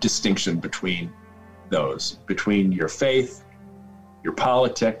any distinction between those, between your faith, your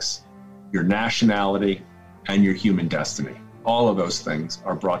politics, your nationality, and your human destiny. All of those things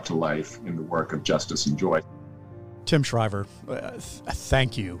are brought to life in the work of Justice and Joy. Tim Shriver,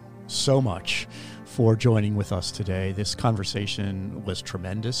 thank you so much for joining with us today. This conversation was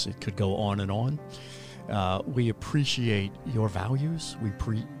tremendous. It could go on and on. We appreciate your values. We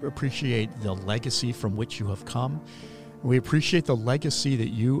appreciate the legacy from which you have come. We appreciate the legacy that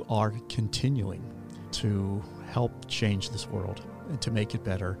you are continuing to help change this world and to make it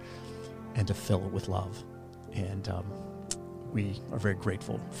better and to fill it with love. And we are very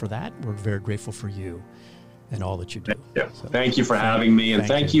grateful for that. We're very grateful for you and all that you do. So, thank you for having me, and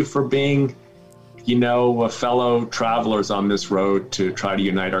thank you for being, fellow travelers on this road to try to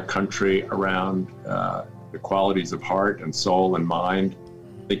unite our country around the qualities of heart and soul and mind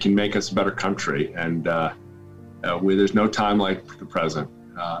that can make us a better country. And there's no time like the present.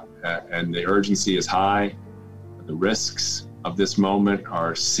 And the urgency is high. The risks of this moment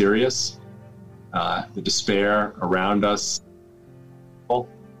are serious. The despair around us,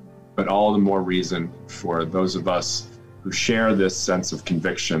 but all the more reason for those of us who share this sense of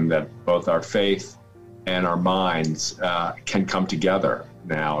conviction that both our faith and our minds can come together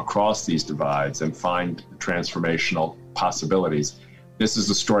now across these divides and find transformational possibilities. This is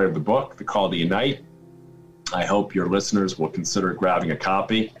the story of the book, The Call to Unite. I hope your listeners will consider grabbing a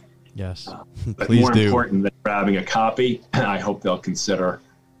copy. Yes, but please more do. important than grabbing a copy, I hope they'll consider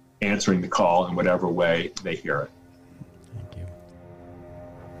answering the call in whatever way they hear it. Thank you.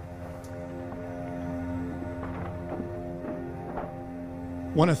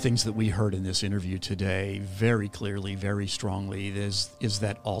 One of the things that we heard in this interview today very clearly, very strongly, is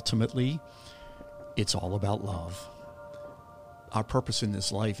that ultimately it's all about love. Our purpose in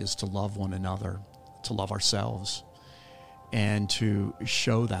this life is to love one another, to love ourselves, and to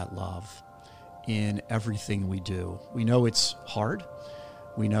show that love in everything we do. We know it's hard.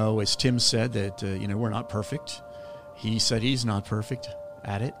 We know, as Tim said, that we're not perfect. He said he's not perfect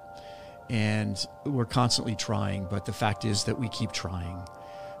at it. And we're constantly trying, but the fact is that we keep trying.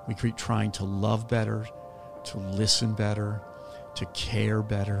 We keep trying to love better, to listen better, to care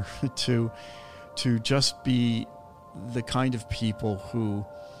better, to just be the kind of people who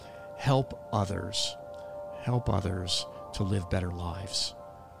help others to live better lives.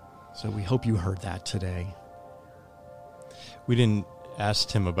 So we hope you heard that today. We didn't ask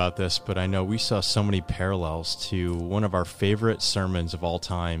Tim about this, but I know we saw so many parallels to one of our favorite sermons of all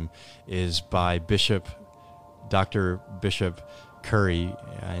time is by Dr. Bishop Curry,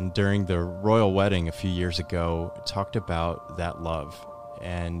 and during the royal wedding a few years ago, talked about that love.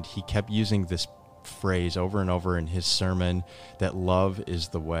 And he kept using this phrase over and over in his sermon, that love is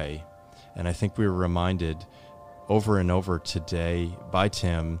the way. And I think we were reminded over and over today by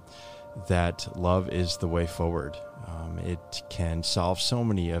Tim that love is the way forward. It can solve so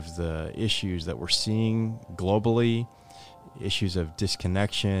many of the issues that we're seeing globally, issues of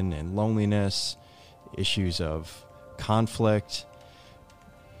disconnection and loneliness, issues of conflict,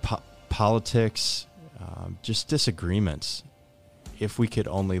 politics, just disagreements, if we could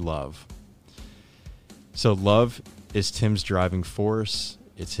only love. So love is Tim's driving force.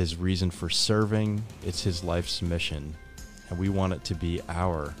 It's his reason for serving. It's his life's mission. And we want it to be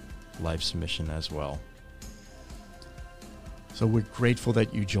our life's mission as well. So we're grateful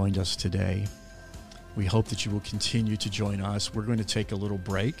that you joined us today. We hope that you will continue to join us. We're going to take a little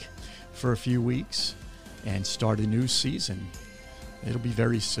break for a few weeks and start a new season. It'll be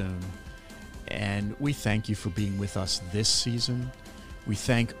very soon. And we thank you for being with us this season. We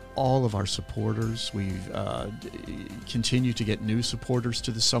thank all of our supporters. We've continued to get new supporters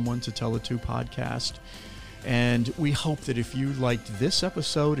to the Someone to Tell It To podcast. And we hope that if you liked this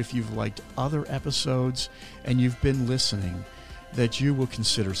episode, if you've liked other episodes, and you've been listening, that you will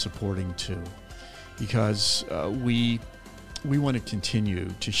consider supporting too. Because we want to continue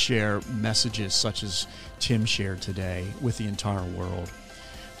to share messages such as Tim shared today with the entire world,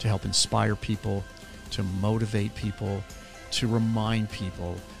 to help inspire people, to motivate people, to remind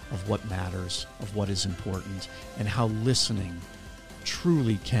people of what matters, of what is important, and how listening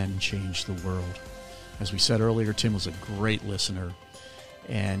truly can change the world. As we said earlier, Tim was a great listener,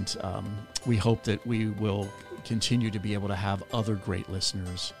 and we hope that we will continue to be able to have other great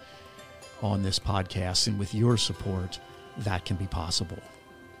listeners on this podcast, and with your support, that can be possible.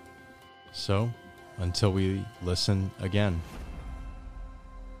 So, until we listen again.